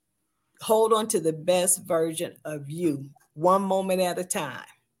 Hold on to the best version of you, one moment at a time.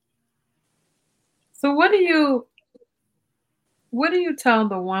 So what do you tell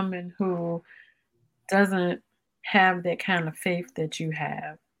the woman who doesn't have that kind of faith that you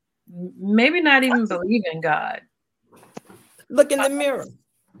have? Maybe not even believe in God. Look in the mirror.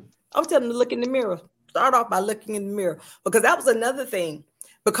 I'm telling them to look in the mirror. Start off by looking in the mirror, because that was another thing.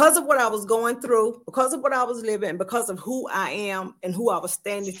 Because of what I was going through, because of what I was living, and because of who I am and who I was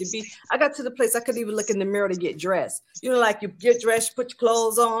standing to be, I got to the place I couldn't even look in the mirror to get dressed. You know, like you get dressed, put your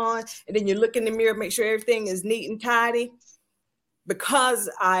clothes on, and then you look in the mirror, make sure everything is neat and tidy. Because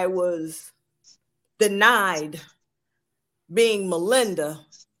I was denied being Melinda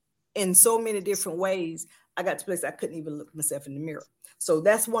in so many different ways, I got to a place I couldn't even look myself in the mirror. So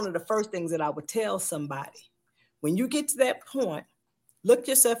that's one of the first things that I would tell somebody. When you get to that point, look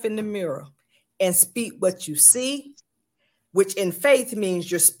yourself in the mirror and speak what you see, which in faith means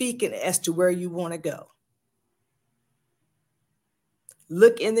you're speaking as to where you want to go.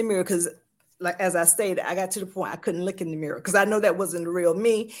 Look in the mirror, because like as I stated, I got to the point I couldn't look in the mirror because I know that wasn't the real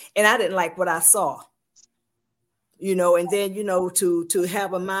me, and I didn't like what I saw. You know, and then, you know, to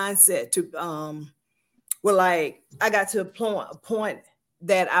have a mindset to well, like I got to a point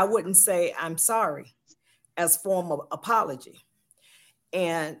that I wouldn't say I'm sorry as form of apology.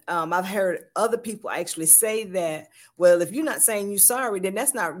 And I've heard other people actually say that, well, if you're not saying you're sorry, then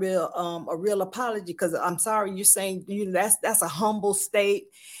that's not real a real apology, because I'm sorry, you're saying, you know, that's a humble state.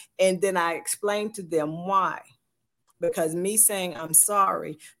 And then I explained to them why. Because me saying I'm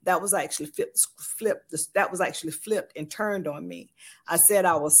sorry, that was actually flipped and turned on me. I said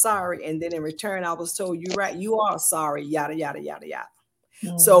I was sorry, and then in return I was told, you're right, you are sorry, yada, yada, yada,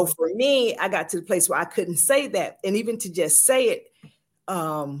 yada. So for me, I got to the place where I couldn't say that. And even to just say it,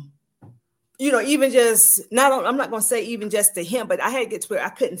 you know, even just I'm not going to say even just to him, but I had to get to where I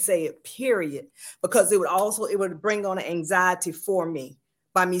couldn't say it, period, because it would bring on an anxiety for me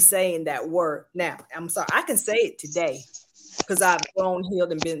by me saying that word. Now, I'm sorry, I can say it today because I've grown,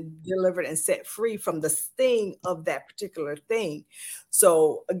 healed, and been delivered and set free from the sting of that particular thing.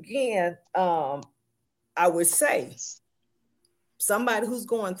 So again, I would say somebody who's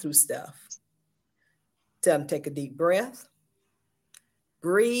going through stuff, tell them take a deep breath,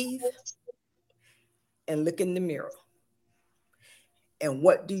 breathe, and look in the mirror. And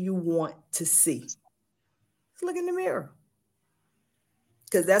what do you want to see? Look in the mirror.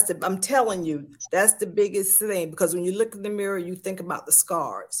 Because I'm telling you, that's the biggest thing. Because when you look in the mirror, you think about the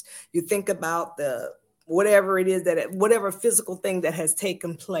scars. You think about whatever it is, whatever physical thing that has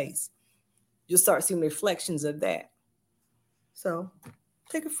taken place. You'll start seeing reflections of that. So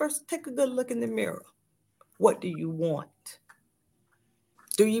take a good look in the mirror. What do you want?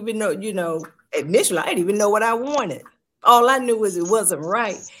 Do you even know, initially, I didn't even know what I wanted. All I knew was it wasn't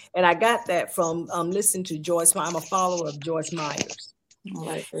right. And I got that from listening to Joyce Meyer. I'm a follower of Joyce Myers.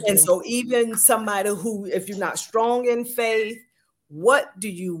 Right. And so even somebody who, if you're not strong in faith, what do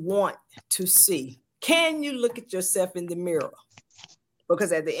you want to see? Can you look at yourself in the mirror?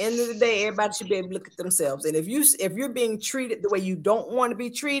 Because at the end of the day, everybody should be able to look at themselves. And if you're being treated the way you don't want to be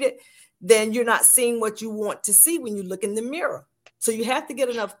treated, then you're not seeing what you want to see when you look in the mirror. So you have to get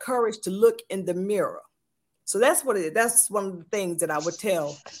enough courage to look in the mirror. So that's what it is. That's one of the things that I would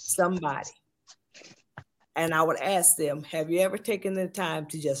tell somebody. And I would ask them, have you ever taken the time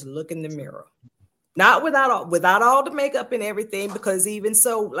to just look in the mirror? Not without all the makeup and everything, because even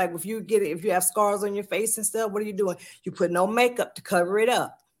so, like if you have scars on your face and stuff, what are you doing? You put no makeup to cover it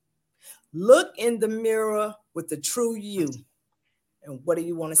up. Look in the mirror with the true you. And what do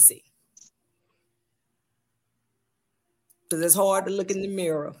you want to see? Because it's hard to look in the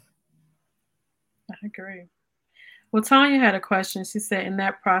mirror. I agree. Well, Tanya had a question. She said, in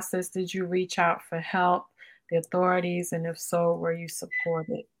that process, did you reach out for help, the authorities? And if so, were you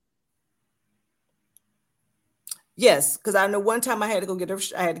supported? Yes, because I know one time I had to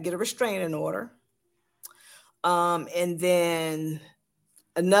get a restraining order. And then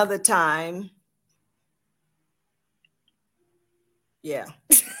another time, yeah.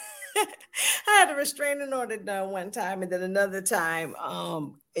 I had a restraining order done one time, and then another time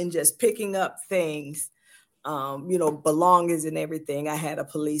in just picking up things. belongings and everything. I had a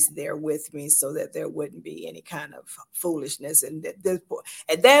police there with me so that there wouldn't be any kind of foolishness. And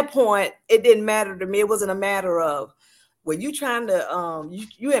at that point, it didn't matter to me. It wasn't a matter of, well, you trying to,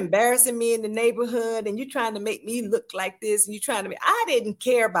 you embarrassing me in the neighborhood and you trying to make me look like this. And you trying to I didn't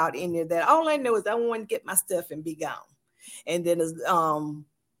care about any of that. All I know is I wanted to get my stuff and be gone. And then,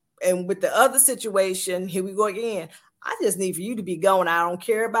 and with the other situation, here we go again. I just need for you to be gone. I don't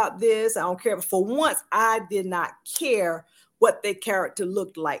care about this. I don't care. For once, I did not care what their character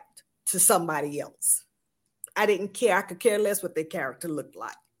looked like to somebody else. I didn't care. I could care less what their character looked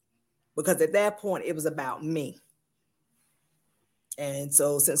like, because at that point, it was about me. And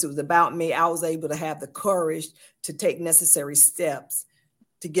so since it was about me, I was able to have the courage to take necessary steps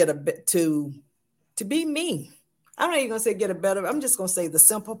to get a bit to be me. I'm not even going to say get a better. I'm just going to say the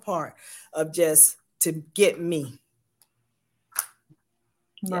simple part of just to get me.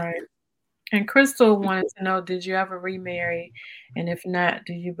 Right. And Crystal wanted to know, did you ever remarry? And if not,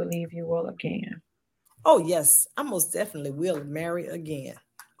 do you believe you will again? Oh, yes. I most definitely will marry again.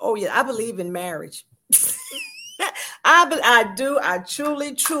 Oh, yeah. I believe in marriage. I do. I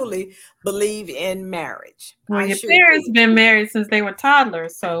truly believe in marriage. Well, your parents been married since they were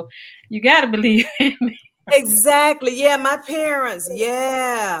toddlers, so you got to believe in me. Exactly. Yeah, my parents.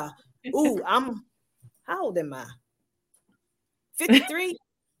 Yeah. Ooh, how old am I? 53?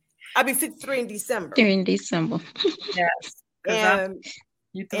 I'll be 53 in December. In December. Yes. And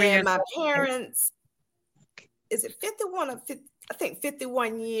my parents, is it 51 or 50? I think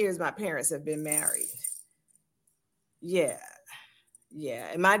 51 years my parents have been married. Yeah. Yeah.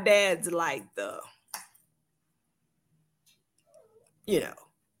 And my dad's like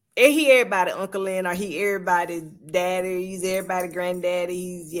he everybody Uncle Lynn, or he everybody daddy, he's everybody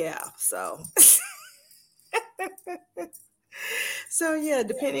granddaddy, so. So yeah,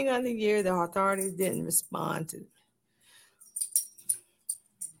 depending on the year, the authorities didn't respond to.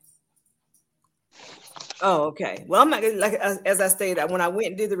 Oh, okay. Well, I'm not like as I stated, when I went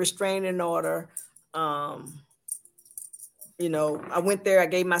and did the restraining order, I went there, I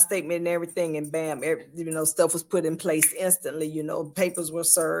gave my statement and everything, and bam, stuff was put in place instantly. Papers were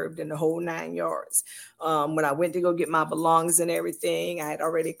served and the whole 9 yards. When I went to go get my belongings and everything, I had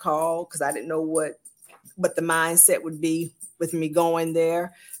already called because I didn't know what the mindset would be with me going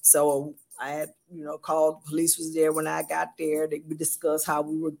there. So I had, called. The police was there when I got there. We discussed how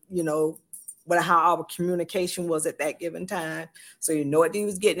we were, how our communication was at that given time. So you know what he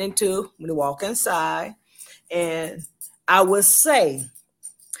was getting into when he walked inside. And I would say,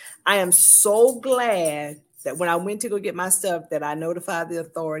 I am so glad that when I went to go get my stuff, that I notified the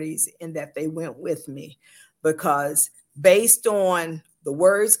authorities and that they went with me, because based on the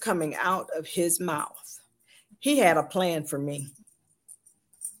words coming out of his mouth, he had a plan for me.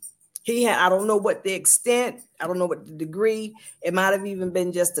 I don't know what the extent, I don't know what the degree. It might have even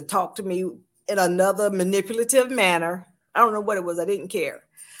been just to talk to me in another manipulative manner. I don't know what it was. I didn't care.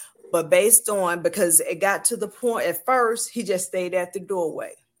 But because it got to the point, at first, he just stayed at the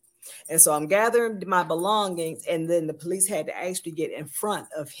doorway. And so I'm gathering my belongings, and then the police had to actually get in front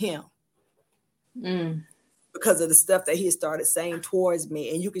of him because of the stuff that he started saying towards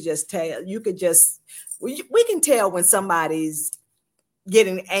me. And you could just tell, we can tell when somebody's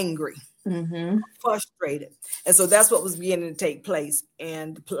getting angry, frustrated. And so that's what was beginning to take place.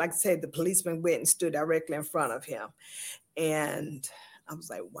 And like I said, the policeman went and stood directly in front of him. And I was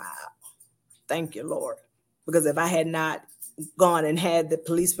like, wow, thank you, Lord. Because if I had not gone and had the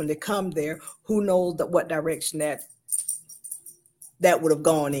policeman to come there, who knows what direction that would have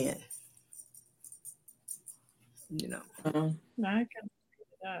gone in. I can see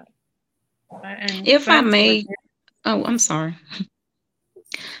that. If I may, I'm sorry.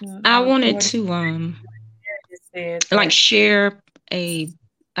 I wanted to share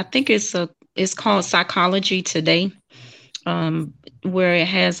I think it's called Psychology Today, where it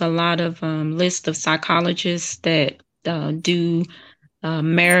has a lot of list of psychologists that do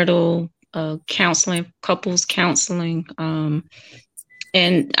marital counseling, couples counseling.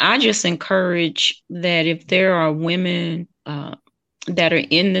 And I just encourage that if there are women that are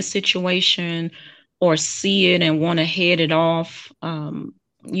in the situation or see it and want to head it off,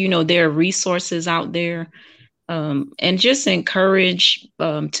 there are resources out there, and just encourage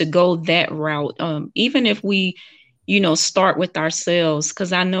to go that route. Even if we, start with ourselves,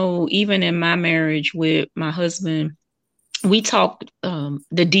 because I know even in my marriage with my husband, we talked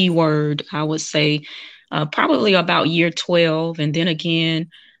the D word, I would say, probably about year 12, and then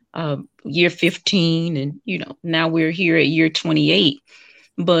again, year 15, and, now we're here at year 28.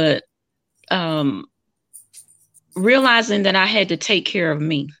 But realizing that I had to take care of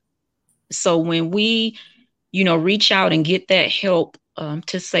me. So when we reach out and get that help,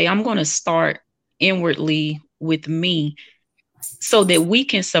 to say, I'm going to start inwardly with me so that we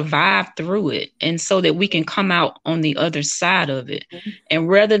can survive through it and so that we can come out on the other side of it. And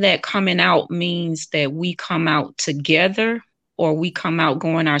whether that coming out means that we come out together or we come out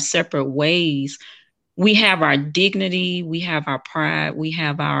going our separate ways, we have our dignity, we have our pride, we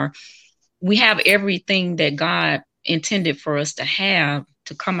have everything that God intended for us to have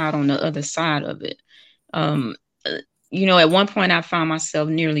to come out on the other side of it. At one point I found myself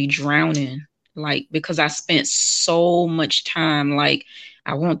nearly drowning, like, because I spent so much time, like,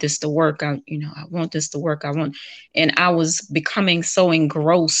 I want this to work. I want this to work. And I was becoming so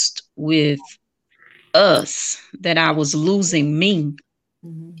engrossed with us that I was losing me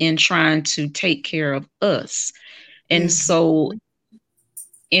in trying to take care of us. And so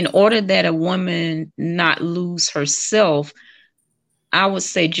in order that a woman not lose herself, I would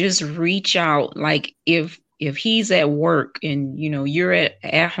say just reach out. Like if he's at work and, you're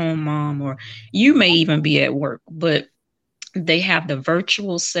at home mom, or you may even be at work, but they have the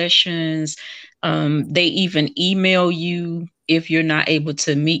virtual sessions. They even email you if you're not able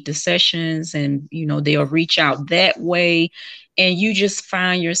to meet the sessions, and, they'll reach out that way. And you just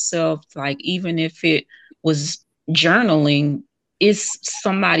find yourself, like, even if it was journaling, it's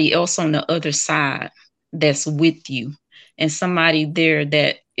somebody else on the other side that's with you, and somebody there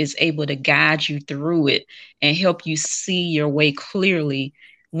that is able to guide you through it and help you see your way clearly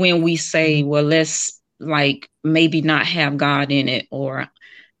when we say, well, let's, like, maybe not have God in it, or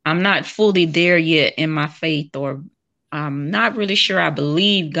I'm not fully there yet in my faith, or I'm not really sure I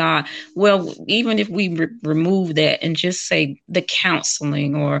believe God. Well, even if we remove that and just say the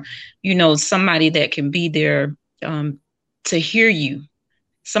counseling, or, somebody that can be there to hear you,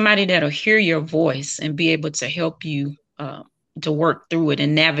 somebody that'll hear your voice and be able to help you to work through it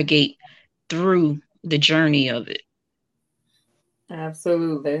and navigate through the journey of it.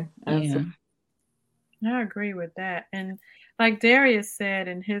 Absolutely. Yeah. I agree with that. And like Darius said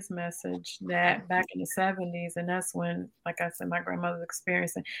in his message, that back in the 70s, and that's when, like I said, my grandmother was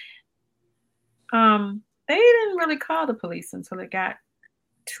experiencing, they didn't really call the police until it got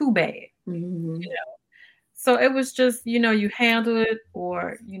too bad. So it was just, you handle it,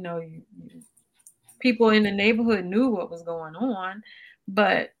 or, people in the neighborhood knew what was going on,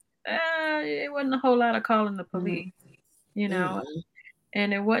 but it wasn't a whole lot of calling the police,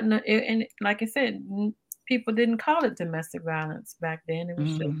 and it wasn't, and like I said, people didn't call it domestic violence back then. It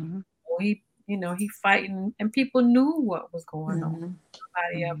was just, he fighting, and people knew what was going on.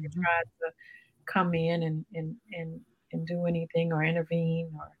 Nobody ever tried to come in and do anything or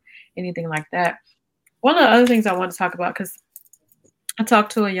intervene or anything like that. One of the other things I want to talk about, because I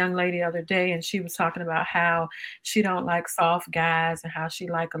talked to a young lady the other day, and she was talking about how she don't like soft guys and how she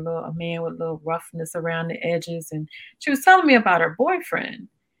like a man with a little roughness around the edges. And she was telling me about her boyfriend.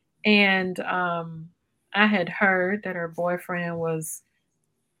 And I had heard that her boyfriend was,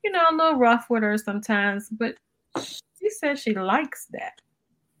 a little rough with her sometimes, but she said she likes that.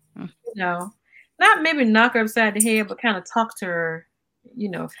 Not maybe knock her upside the head, but kind of talk to her,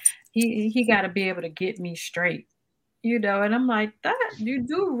 he got to be able to get me straight. And I'm like, that you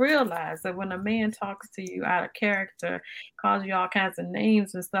do realize that when a man talks to you out of character, calls you all kinds of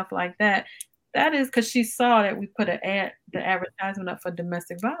names and stuff like that, that is because she saw that we put the advertisement up for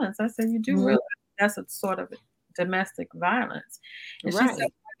domestic violence. I said, you do realize that's a sort of domestic violence. And she said, I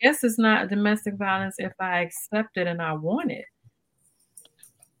guess it's not domestic violence if I accept it and I want it.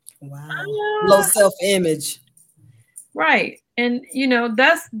 Wow. Low self-image. Right. And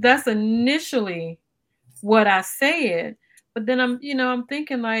that's initially what I said, but then I'm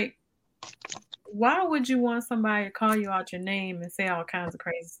thinking, like, why would you want somebody to call you out your name and say all kinds of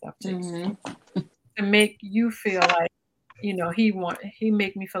crazy stuff to you to make you feel like, he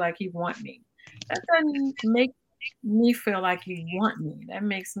make me feel like he want me? That doesn't make me feel like you want me. That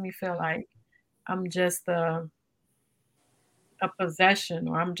makes me feel like I'm just a possession,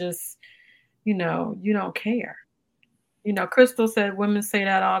 or I'm just, you don't care. Crystal said women say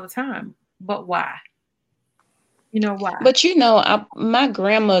that all the time, but why? Why? But my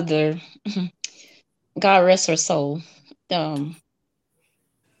grandmother, God rest her soul, I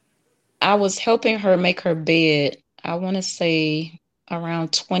was helping her make her bed, I want to say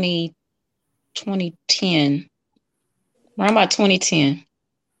around 2010, around about 2010.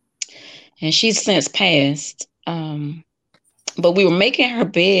 And she's since passed. But we were making her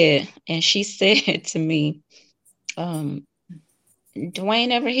bed, and she said to me,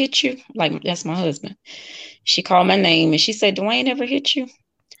 Dwayne ever hit you? Like, that's my husband. She called my name and she said, Dwayne ever hit you?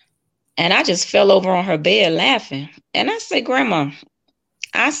 And I just fell over on her bed laughing. And I said, Grandma,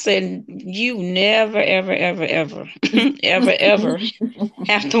 I said, you never, ever, ever, ever, ever, ever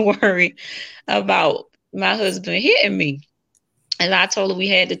have to worry about my husband hitting me. And I told her we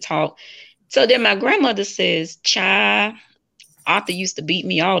had to talk. So then my grandmother says, child, Arthur used to beat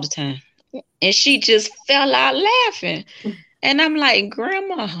me all the time. And she just fell out laughing. And I'm like,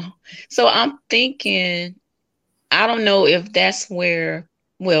 Grandma. So I'm thinking, I don't know if that's where,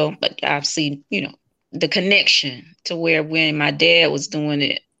 well, but I've seen, the connection to where when my dad was doing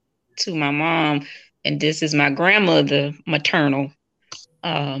it to my mom, and this is my grandmother, maternal,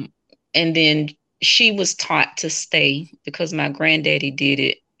 and then she was taught to stay because my granddaddy did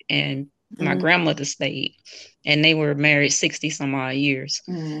it and my grandmother stayed, and they were married 60 some odd years.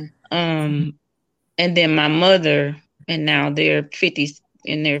 And then my mother, and now they're 50s,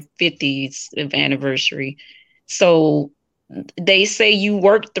 in their 50s of anniversary. So they say you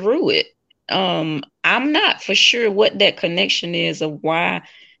work through it. I'm not for sure what that connection is of why,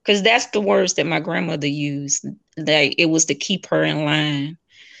 because that's the words that my grandmother used, that it was to keep her in line.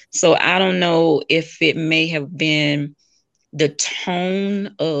 So I don't know if it may have been the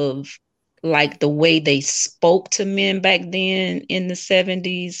tone of like the way they spoke to men back then in the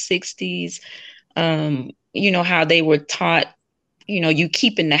 70s, 60s, how they were taught, you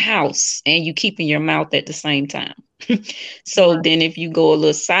keep in the house and you keep in your mouth at the same time. So then if you go a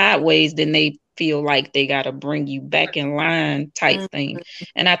little sideways, then they feel like they got to bring you back in line type thing.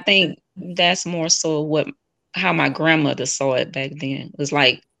 And I think that's more so how my grandmother saw it back then. It was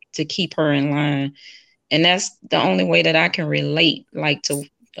like to keep her in line. And that's the only way that I can relate, like to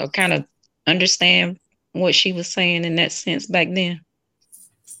kind of understand what she was saying in that sense back then.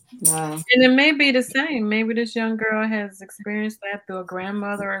 Wow. And it may be the same. Maybe this young girl has experienced that through a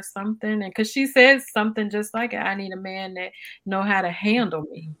grandmother or something. And because she says something just like, I need a man that know how to handle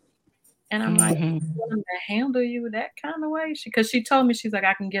me. And I'm like, you want him to handle you that kind of way? Because she told me, she's like,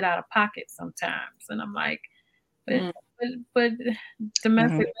 I can get out of pocket sometimes. And I'm like, but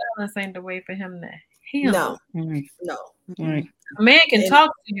domestic violence ain't the way for him to handle. No. Right. A man can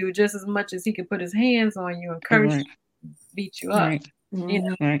talk to you just as much as he can put his hands on you and curse you, beat you up. Right.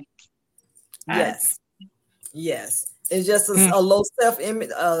 Right. Yes. It's just a low self-image,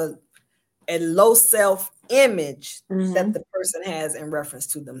 that the person has in reference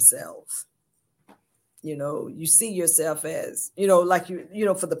to themselves. You see yourself as, like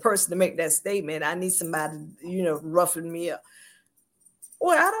for the person to make that statement, I need somebody, roughing me up.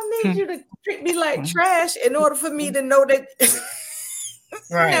 Well, I don't need you to treat me like trash in order for me to know that.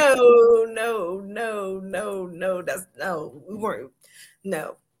 Right.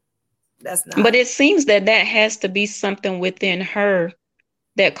 No, that's not. But it seems that has to be something within her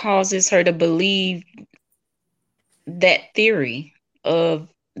that causes her to believe that theory of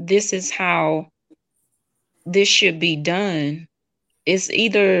this is how this should be done. It's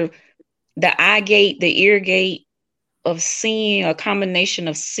either the eye gate, the ear gate of seeing, a combination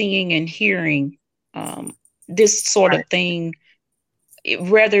of seeing and hearing this sort of thing,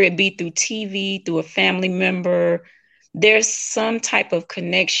 whether it be through TV, through a family member. There's some type of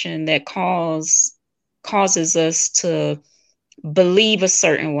connection that causes us to believe a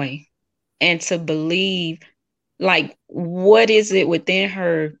certain way, and to believe, like, what is it within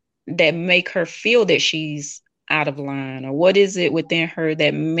her that make her feel that she's out of line, or what is it within her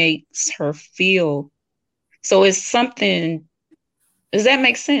that makes her feel. So it's something. Does that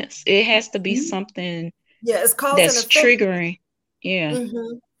make sense? It has to be something. Yeah, it's cause that's and effect. Triggering. Yeah.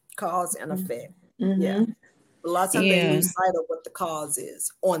 Cause and effect. Yeah. A lot of times they lose sight of what the cause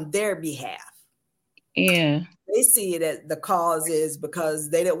is on their behalf. Yeah. They see it as the cause is because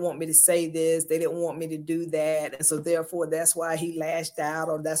they didn't want me to say this, they didn't want me to do that. And so therefore that's why he lashed out,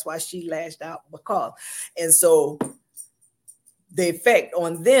 or that's why she lashed out, because. And so the effect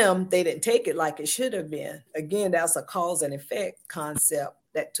on them, they didn't take it like it should have been. Again, that's a cause and effect concept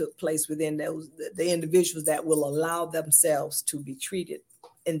that took place within the individuals that will allow themselves to be treated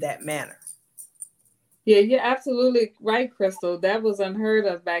in that manner. Yeah, you're absolutely right, Crystal. That was unheard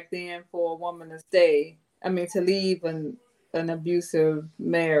of back then for a woman to stay. I mean, to leave an abusive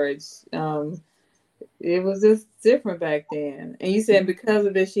marriage. It was just different back then. And you said because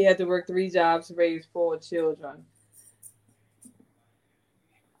of this, she had to work 3 jobs to raise 4 children.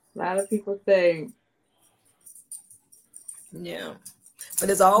 A lot of people say, yeah, but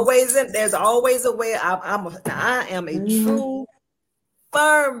there's always a way. I am a true,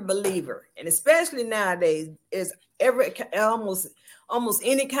 firm believer, and especially nowadays, is almost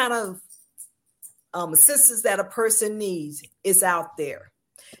any kind of assistance that a person needs is out there.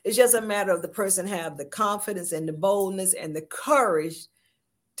 It's just a matter of the person have the confidence and the boldness and the courage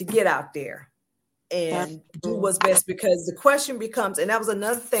to get out there and do what's best, because the question becomes, and that was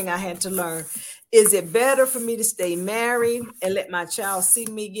another thing I had to learn, is it better for me to stay married and let my child see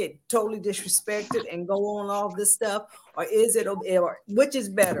me get totally disrespected and go on all this stuff, or is it, or which is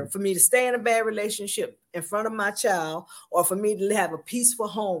better for me to stay in a bad relationship in front of my child, or for me to have a peaceful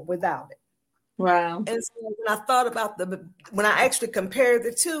home without it? Wow. And so when I thought about when I actually compared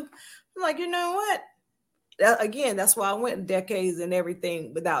the two, I'm like, you know what? Again, that's why I went decades and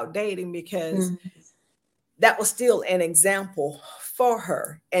everything without dating, because that was still an example for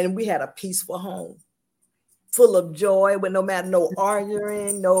her. And we had a peaceful home full of joy with no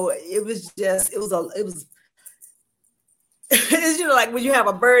arguing. It's, like when you have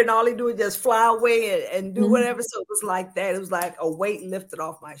a bird and all they do is just fly away and do whatever. So it was like that. It was like a weight lifted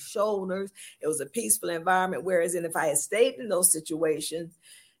off my shoulders. It was a peaceful environment. Whereas if I had stayed in those situations,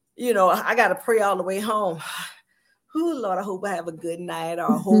 I got to pray all the way home. Oh, Lord, I hope I have a good night,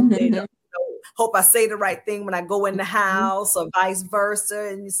 or I hope they don't. Hope I say the right thing when I go in the house, or vice versa.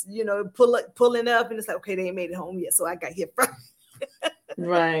 And pulling up, and it's like, okay, they ain't made it home yet, so I got hit from.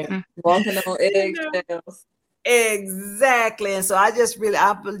 Right, walking on eggshells. Exactly. And so I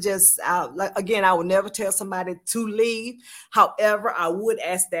would never tell somebody to leave. However, I would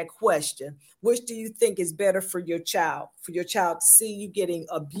ask that question: which do you think is better for your child? For your child to see you getting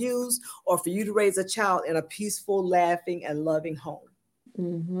abused, or for you to raise a child in a peaceful, laughing, and loving home?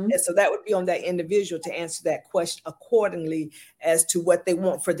 And so that would be on that individual to answer that question accordingly as to what they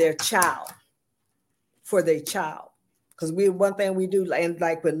want for their child. Because one thing we do, and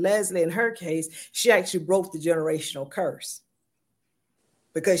like with Leslie in her case, she actually broke the generational curse,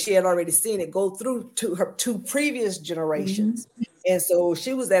 because she had already seen it go through to her two previous generations. And so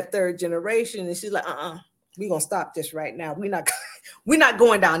she was that third generation, and she's like, we're going to stop this right now. We're not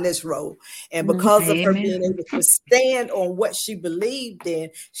going down this road. And because of her being able to stand on what she believed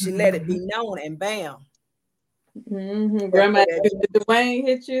in, she let it be known, and bam. Grandma, did Dwayne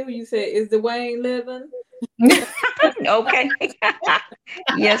hit you? You said, is Dwayne living? Okay.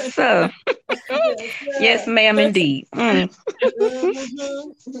 Yes, sir. Yes, ma'am, indeed. That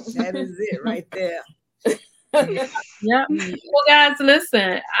is it right there. Yeah. Well, guys,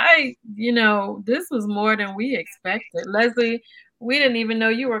 listen, this was more than we expected. Leslie, we didn't even know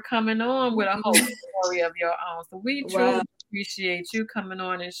you were coming on with a whole story of your own. So we truly appreciate you coming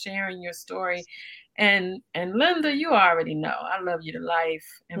on and sharing your story. And Linda, you already know I love you to life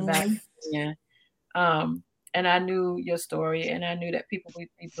and back again. And I knew your story, and I knew that people would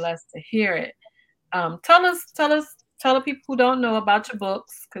be blessed to hear it. Tell the people who don't know about your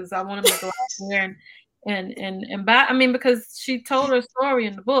books, because I want them to go out there and buy. I mean, because she told her story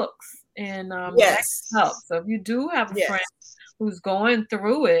in the books, and that helps. So if you do have a friend who's going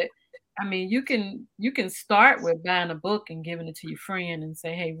through it, I mean, you can start with buying a book and giving it to your friend and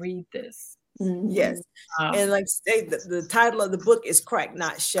say, "Hey, read this." Yes. And like say the title of the book is Cracked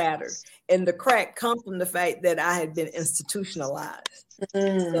Not Shattered. And the crack come from the fact that I had been institutionalized.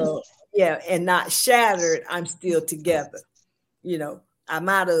 So and not shattered, I'm still together. I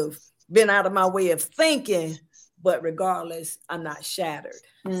might have been out of my way of thinking, but regardless, I'm not shattered.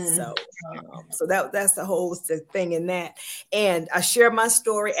 So that's the whole thing in that. And I share my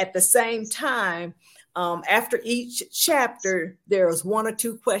story at the same time. After each chapter, there's one or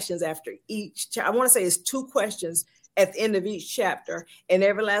two questions after each. I want to say it's two questions at the end of each chapter, and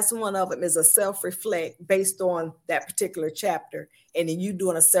every last one of them is a self-reflect based on that particular chapter, and then you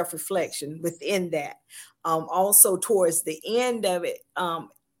doing a self-reflection within that. Also, towards the end of it, it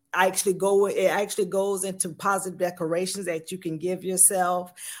actually goes into positive declarations that you can give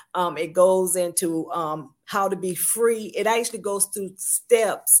yourself. It goes into how to be free. It actually goes through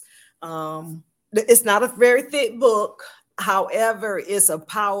steps. It's not a very thick book. However, it's a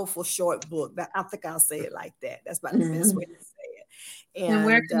powerful short book. I think I'll say it like that. That's about the best way to say it. And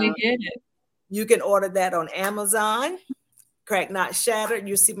where can you get it? You can order that on Amazon. Cracked Not Shattered.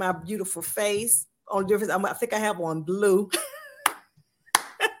 You see my beautiful face. On different, I think I have on blue.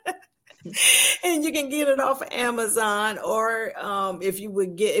 And you can get it off of Amazon, or if you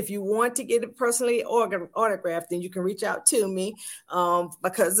want to get it personally autographed, then you can reach out to me,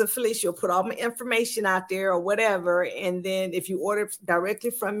 because of Felicia will put all my information out there or whatever. And then if you order directly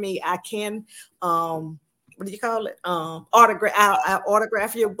from me, I can what do you call it? I'll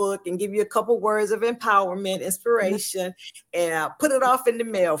autograph your book and give you a couple words of empowerment, inspiration, and I'll put it off in the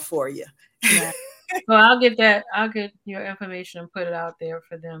mail for you. Yeah. So I'll get your information and put it out there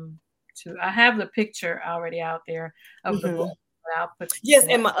for them. I have the picture already out there of the book. I'll put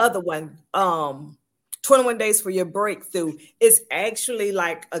and my other one, 21 Days for Your Breakthrough, is actually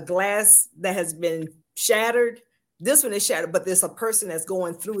like a glass that has been shattered. This one is shattered, but there's a person that's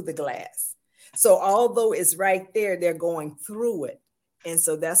going through the glass. So although it's right there, they're going through it. And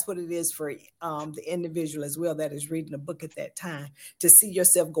so that's what it is for the individual as well that is reading the book at that time, to see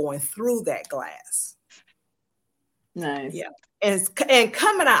yourself going through that glass. Nice. Yeah. And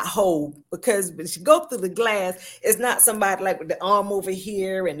coming out whole, because when you go through the glass, it's not somebody like with the arm over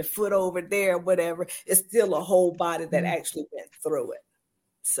here and the foot over there, or whatever. It's still a whole body that actually went through it.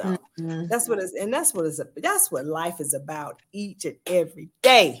 So that's what that's what life is about each and every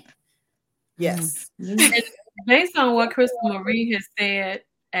day. Yes. Based on what Crystal Marie has said,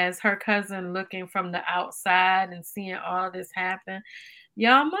 as her cousin looking from the outside and seeing all of this happen,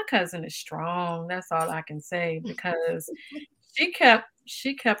 y'all, my cousin is strong. That's all I can say, because she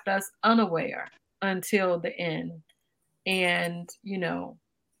kept us unaware until the end. And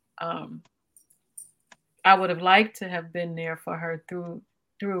I would have liked to have been there for her through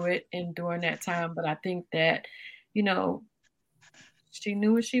it and during that time, but I think that she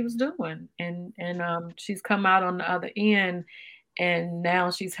knew what she was doing, and she's come out on the other end, and now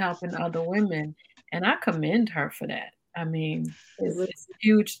she's helping other women, and I commend her for that. I mean, it's a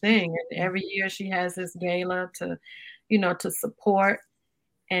huge thing, and every year she has this gala to support,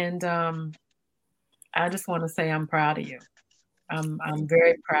 and I just want to say I'm proud of you. I'm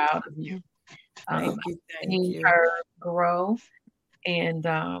very proud of you. Thank you. Her grow, and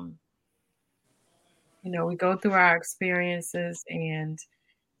we go through our experiences, and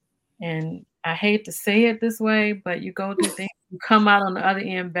I hate to say it this way, but you go through things, you come out on the other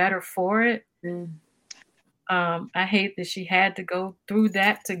end better for it. I hate that she had to go through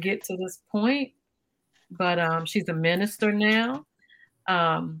that to get to this point, but she's a minister now,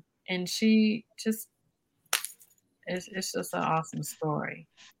 and she just it's just an awesome story.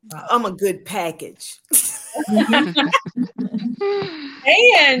 I'm a good package.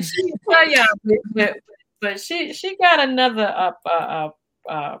 And she tell y'all, but she got another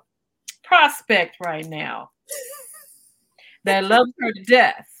prospect right now that loves her to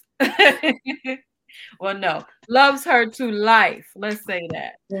death. Well, no, loves her to life. Let's say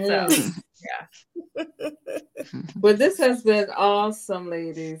that. So, yeah. Well, this has been awesome,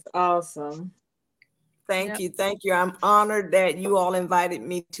 ladies. Awesome. Thank you. I'm honored that you all invited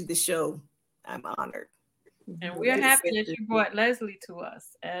me to the show. I'm honored. And we're happy that you brought Leslie to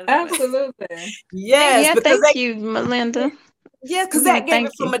us. Absolutely. Yes. Yeah, thank you, Melinda. Yeah, because that gave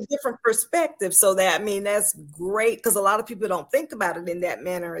it from a different perspective. So that's great, because a lot of people don't think about it in that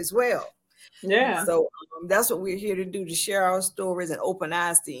manner as well. Yeah. So that's what we're here to do, to share our stories and open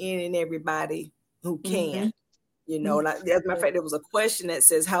eyes to any and everybody who can. And as a matter of fact, there was a question that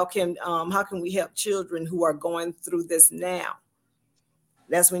says, how can we help children who are going through this now?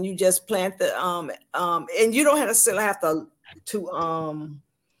 That's when you just plant the and you don't necessarily have to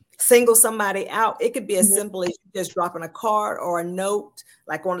single somebody out. It could be as simple as just dropping a card or a note,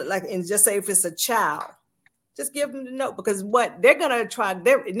 and just say if it's a child, just give them the note, because what they're gonna try,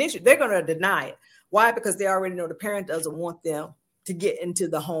 they're gonna deny it. Why? Because they already know the parent doesn't want them to get into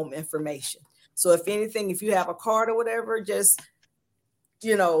the home information. So if anything, if you have a card or whatever, just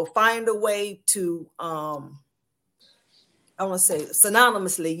find a way to I want to say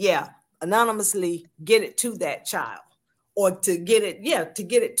anonymously get it to that child, or to get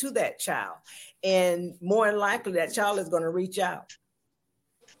it to that child. And more than likely that child is going to reach out.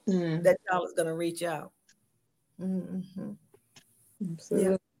 That child is going to reach out. Absolutely.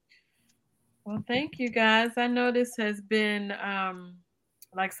 Yeah. Well, thank you guys. I know this has been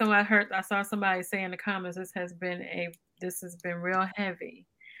like I saw somebody say in the comments, this has been real heavy.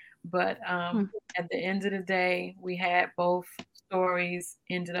 But at the end of the day, we had both stories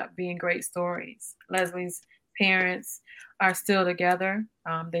ended up being great stories. Leslie's parents are still together.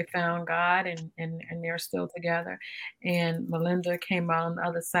 They found God, and they're still together. And Melinda came out on the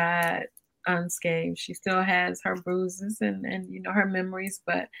other side unscathed. She still has her bruises and her memories,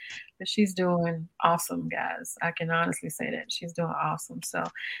 but she's doing awesome, guys. I can honestly say that she's doing awesome. So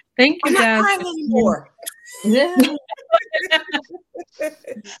thank you guys. I'm not anymore. Yeah.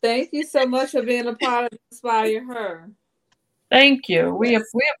 Thank you so much for being a part of Inspire Her. Thank you. We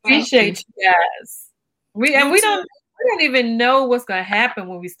appreciate you guys. We don't even know what's going to happen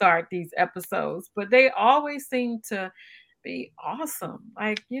when we start these episodes, but they always seem to be awesome.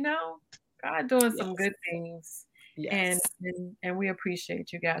 Like, God doing some good things. Yes. And we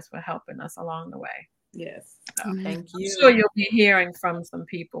appreciate you guys for helping us along the way. Yes. So, thank you. I'm sure you'll be hearing from some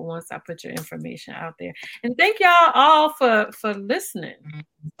people once I put your information out there. And thank y'all all for listening.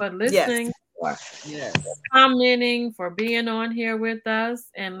 For commenting, for being on here with us.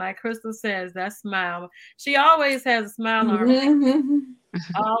 And like Crystal says, that smile. She always has a smile on her face.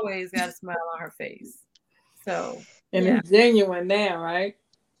 Always got a smile on her face. So it's genuine now, right?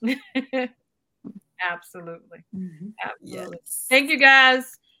 Absolutely. Absolutely. Yes. Thank you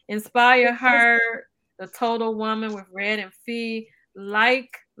guys. Inspire Her, The Total Woman with Red and Fee. I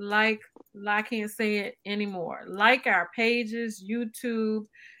can't say it anymore. Like our pages, YouTube,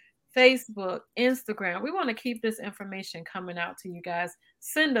 Facebook, Instagram. We want to keep this information coming out to you guys.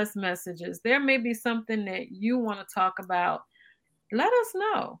 Send us messages. There may be something that you want to talk about. Let us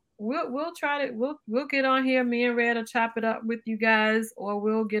know. We'll try to we'll get on here. Me and Red will chop it up with you guys, or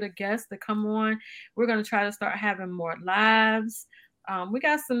we'll get a guest to come on. We're gonna try to start having more lives. We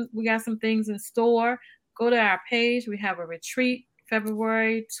got some things in store. Go to our page. We have a retreat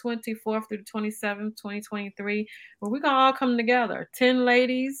February 24th through the 27th, 2023, where we're gonna all come together. 10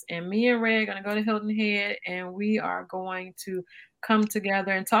 ladies and me and Red are gonna go to Hilton Head, and we are going to come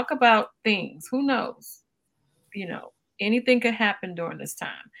together and talk about things. Who knows? Anything could happen during this time.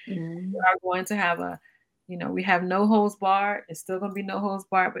 We are going to have we have no holds barred. It's still gonna be no holds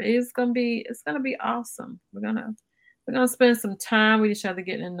barred, but it's gonna be awesome. We're gonna spend some time with each other,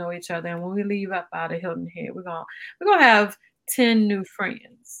 getting to know each other, and when we leave up out of Hilton Head, we're gonna have 10 new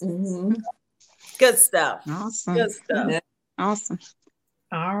friends. Mm-hmm. Good stuff. Awesome. Good stuff. Awesome.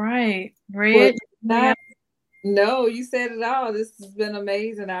 All right, Red. No, you said it all. This has been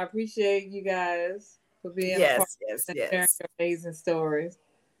amazing. I appreciate you guys for being yes. sharing your amazing stories.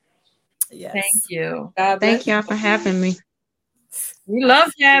 Yes. Thank you. Thank y'all for having me. We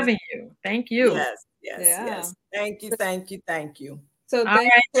love having you. Thank you. Yes. Thank you. So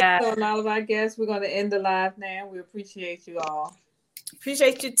thank you for all of our guests. We're going to end the live now. We appreciate you all.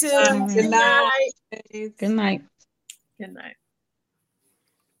 Appreciate you too. Good night. Good night. Good night.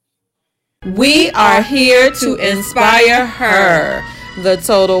 We are here to inspire her, the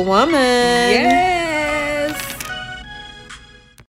total woman. Yay!